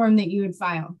IRS form that you would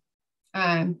file.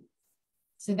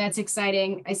 So that's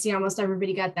exciting. I see almost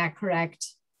everybody got that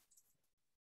correct.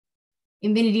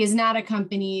 ENVINITY is not a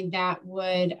company that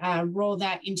would roll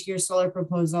that into your solar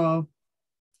proposal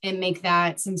and make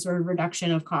that some sort of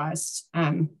reduction of cost.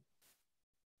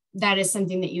 That is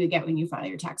something that you would get when you file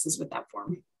your taxes with that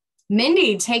form.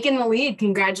 Mindy, taking the lead.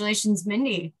 Congratulations,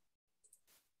 Mindy.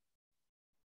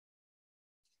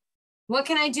 What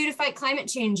can I do to fight climate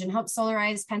change and help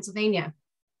solarize Pennsylvania?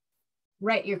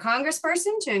 Write your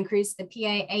congressperson to increase the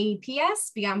PA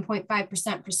AEPS beyond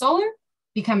 0.5% for solar,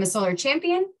 become a solar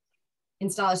champion,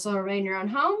 install a solar array in your own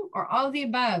home, or all of the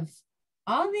above.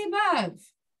 All of the above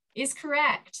is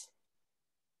correct.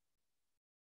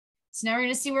 So now we're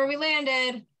going to see where we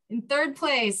landed. In 3rd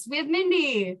place, we have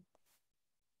Mindy.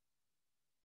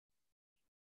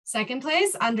 2nd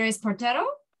place, Andres Portero.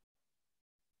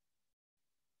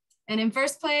 And in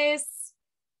 1st place,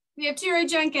 we have T. Roy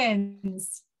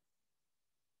Jenkins.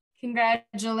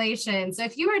 Congratulations. So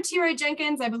if you are T. Roy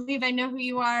Jenkins, I believe I know who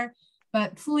you are,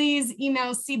 but please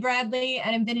email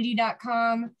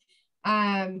cbradley@envinity.com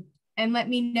and let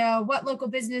me know what local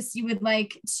business you would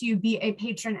like to be a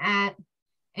patron at,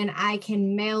 and I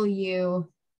can mail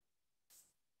you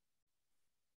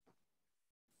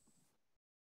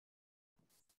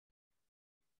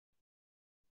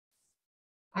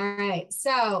All right,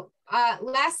 so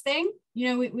last thing,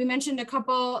 we mentioned a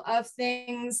couple of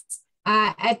things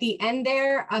at the end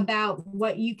there about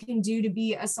what you can do to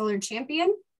be a solar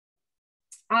champion.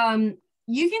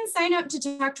 You can sign up to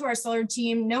talk to our solar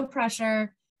team, no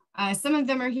pressure. Some of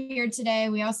them are here today.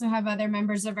 We also have other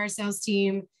members of our sales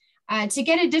team to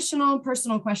get additional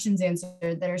personal questions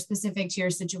answered that are specific to your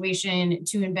situation,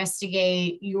 to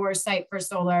investigate your site for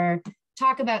solar,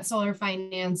 talk about solar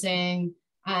financing,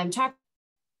 talk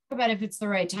about if it's the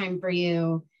right time for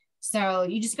you. So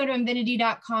you just go to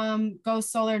ENVINITY.com, go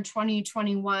solar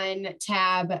 2021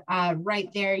 tab. Right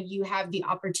there, you have the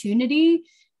opportunity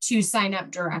to sign up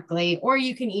directly, or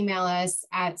you can email us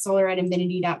at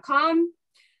solar@envinity.com.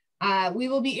 We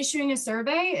will be issuing a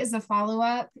survey as a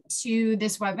follow-up to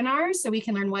this webinar so we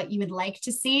can learn what you would like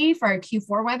to see for our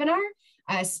Q4 webinar.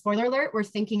 Spoiler alert, we're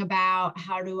thinking about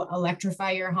how to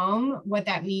electrify your home. What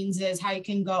that means is how you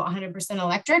can go 100%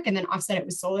 electric and then offset it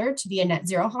with solar to be a net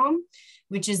zero home,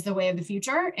 which is the way of the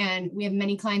future. And we have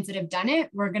many clients that have done it.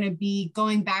 We're going to be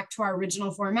going back to our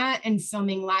original format and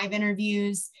filming live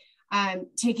interviews,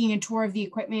 taking a tour of the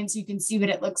equipment so you can see what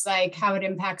it looks like, how it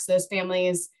impacts those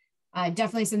families.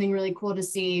 Definitely something really cool to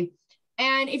see.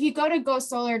 And if you go to Go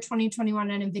Solar 2021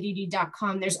 on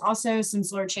ENVINITY.com, there's also some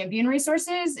solar champion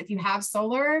resources. If you have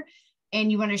solar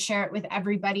and you want to share it with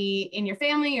everybody in your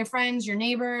family, your friends, your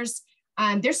neighbors,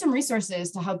 there's some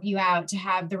resources to help you out, to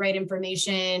have the right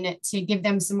information, to give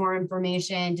them some more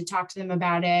information, to talk to them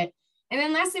about it. And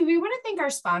then lastly, we want to thank our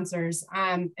sponsors.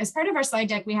 As part of our slide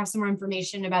deck, we have some more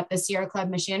information about the Sierra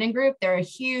Club Moshannon Group. They're a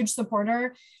huge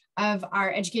supporter of our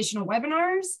educational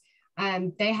webinars.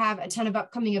 They have a ton of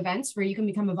upcoming events where you can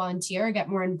become a volunteer, get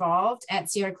more involved at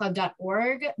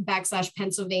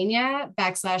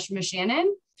sierraclub.org/Pennsylvania/Moshannon.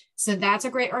 So that's a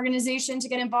great organization to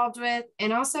get involved with.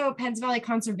 And also Penns Valley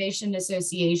Conservation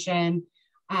Association.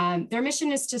 Their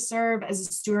mission is to serve as a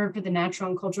steward for the natural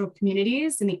and cultural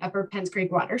communities in the upper Penns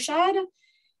Creek watershed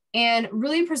and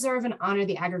really preserve and honor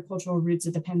the agricultural roots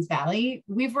of the Penns Valley.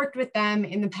 We've worked with them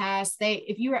in the past.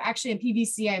 If you were actually a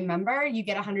PVCI member, you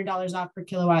get $100 off per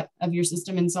kilowatt of your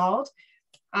system installed.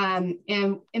 And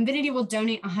ENVINITY will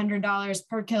donate $100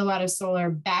 per kilowatt of solar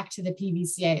back to the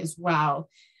PVCI as well.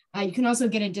 You can also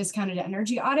get a discounted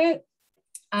energy audit.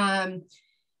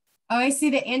 I see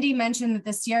that Andy mentioned that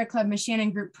the Sierra Club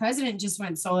Moshannon Group president just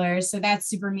went solar. So that's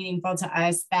super meaningful to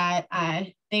us that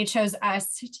they chose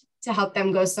us to help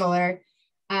them go solar.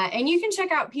 And you can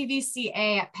check out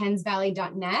PVCA at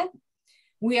pennsvalley.net.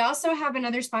 We also have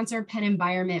another sponsor, Penn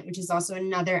Environment, which is also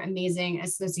another amazing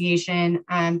association.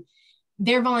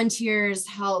 Their volunteers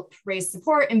help raise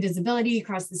support and visibility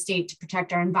across the state to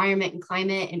protect our environment and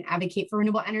climate and advocate for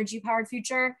renewable energy powered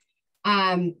future.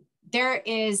 There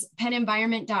is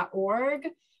pennenvironment.org,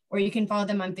 or you can follow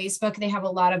them on Facebook. They have a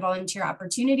lot of volunteer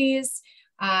opportunities.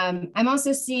 I'm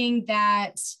also seeing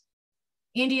that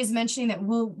Andy is mentioning that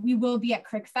we will be at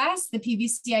Crick Fest, the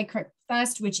PVCI Crick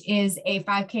Fest, which is a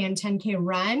 5K and 10K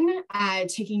run,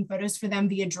 taking photos for them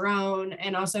via drone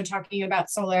and also talking about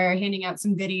solar, handing out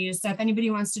some goodies. So if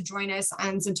anybody wants to join us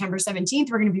on September 17th,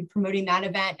 we're going to be promoting that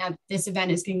event. Now, this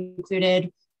event is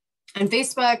concluded on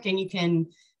Facebook, and you can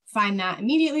find that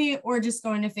immediately, or just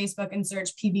go into Facebook and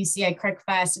search PVCI Crick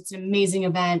Fest. It's an amazing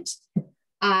event.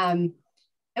 And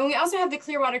we also have the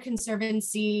Clearwater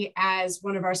Conservancy as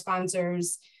one of our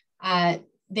sponsors.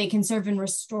 They conserve and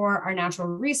restore our natural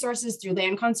resources through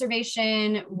land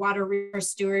conservation, water resource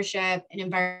stewardship, and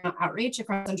environmental outreach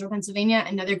across central Pennsylvania.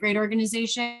 Another great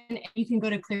organization. You can go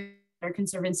to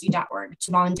clearwaterconservancy.org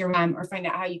to volunteer with them or find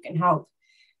out how you can help.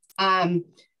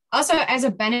 Also, as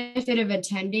a benefit of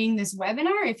attending this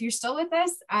webinar, if you're still with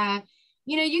us,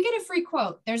 you get a free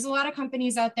quote. There's a lot of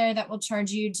companies out there that will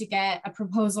charge you to get a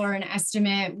proposal or an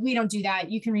estimate. We don't do that.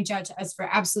 You can reach out to us for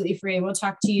absolutely free. We'll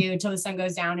talk to you till the sun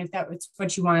goes down if that's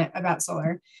what you want about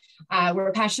solar.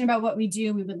 We're passionate about what we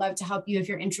do. We would love to help you if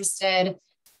you're interested.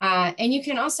 And you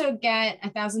can also get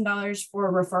 $1,000 for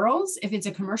referrals if it's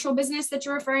a commercial business that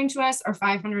you're referring to us, or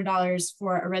 $500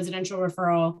 for a residential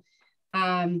referral.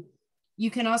 You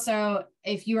can also,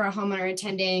 if you are a homeowner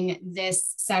attending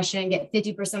this session, get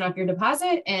 50% off your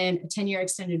deposit and a 10-year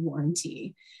extended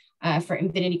warranty for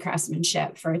ENVINITY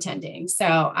craftsmanship for attending.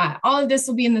 So all of this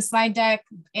will be in the slide deck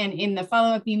and in the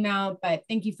follow-up email, but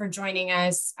thank you for joining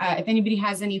us. If anybody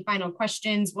has any final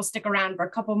questions, we'll stick around for a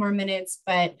couple more minutes,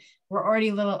 but we're already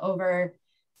a little over.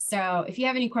 So if you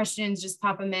have any questions, just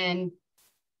pop them in.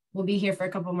 We'll be here for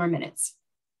a couple more minutes.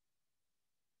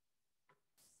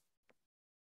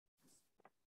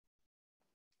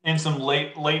 And some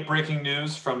late breaking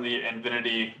news from the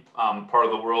ENVINITY part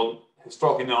of the world,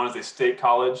 historically known as a State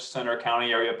College Center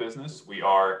County area business. We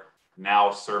are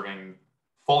now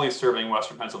fully serving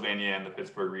Western Pennsylvania and the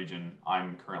Pittsburgh region.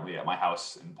 I'm currently at my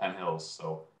house in Penn Hills.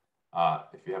 So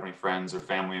if you have any friends or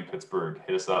family in Pittsburgh,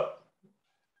 hit us up.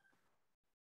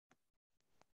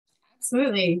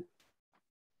 Absolutely.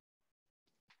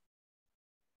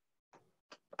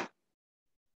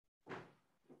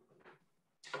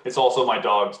 It's also my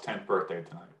dog's 10th birthday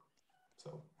tonight.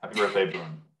 So happy birthday,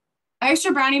 Boone.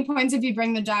 Extra brownie points if you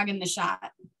bring the dog in the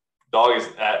shot. Dog is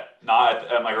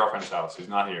not at my girlfriend's house. He's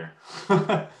not here.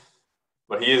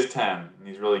 But he is 10 and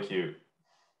he's really cute.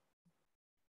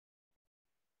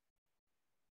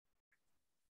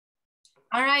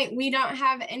 All right, we don't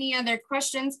have any other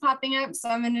questions popping up. So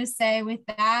I'm going to say with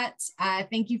that,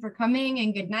 thank you for coming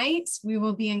and good night. We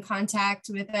will be in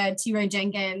contact with T. Roy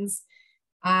Jenkins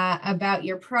about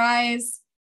your prize.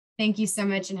 Thank you so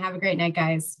much and have a great night,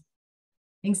 guys.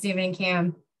 Thanks, David and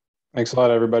Cam. Thanks a lot,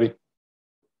 everybody.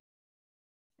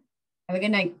 Have a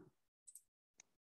good night.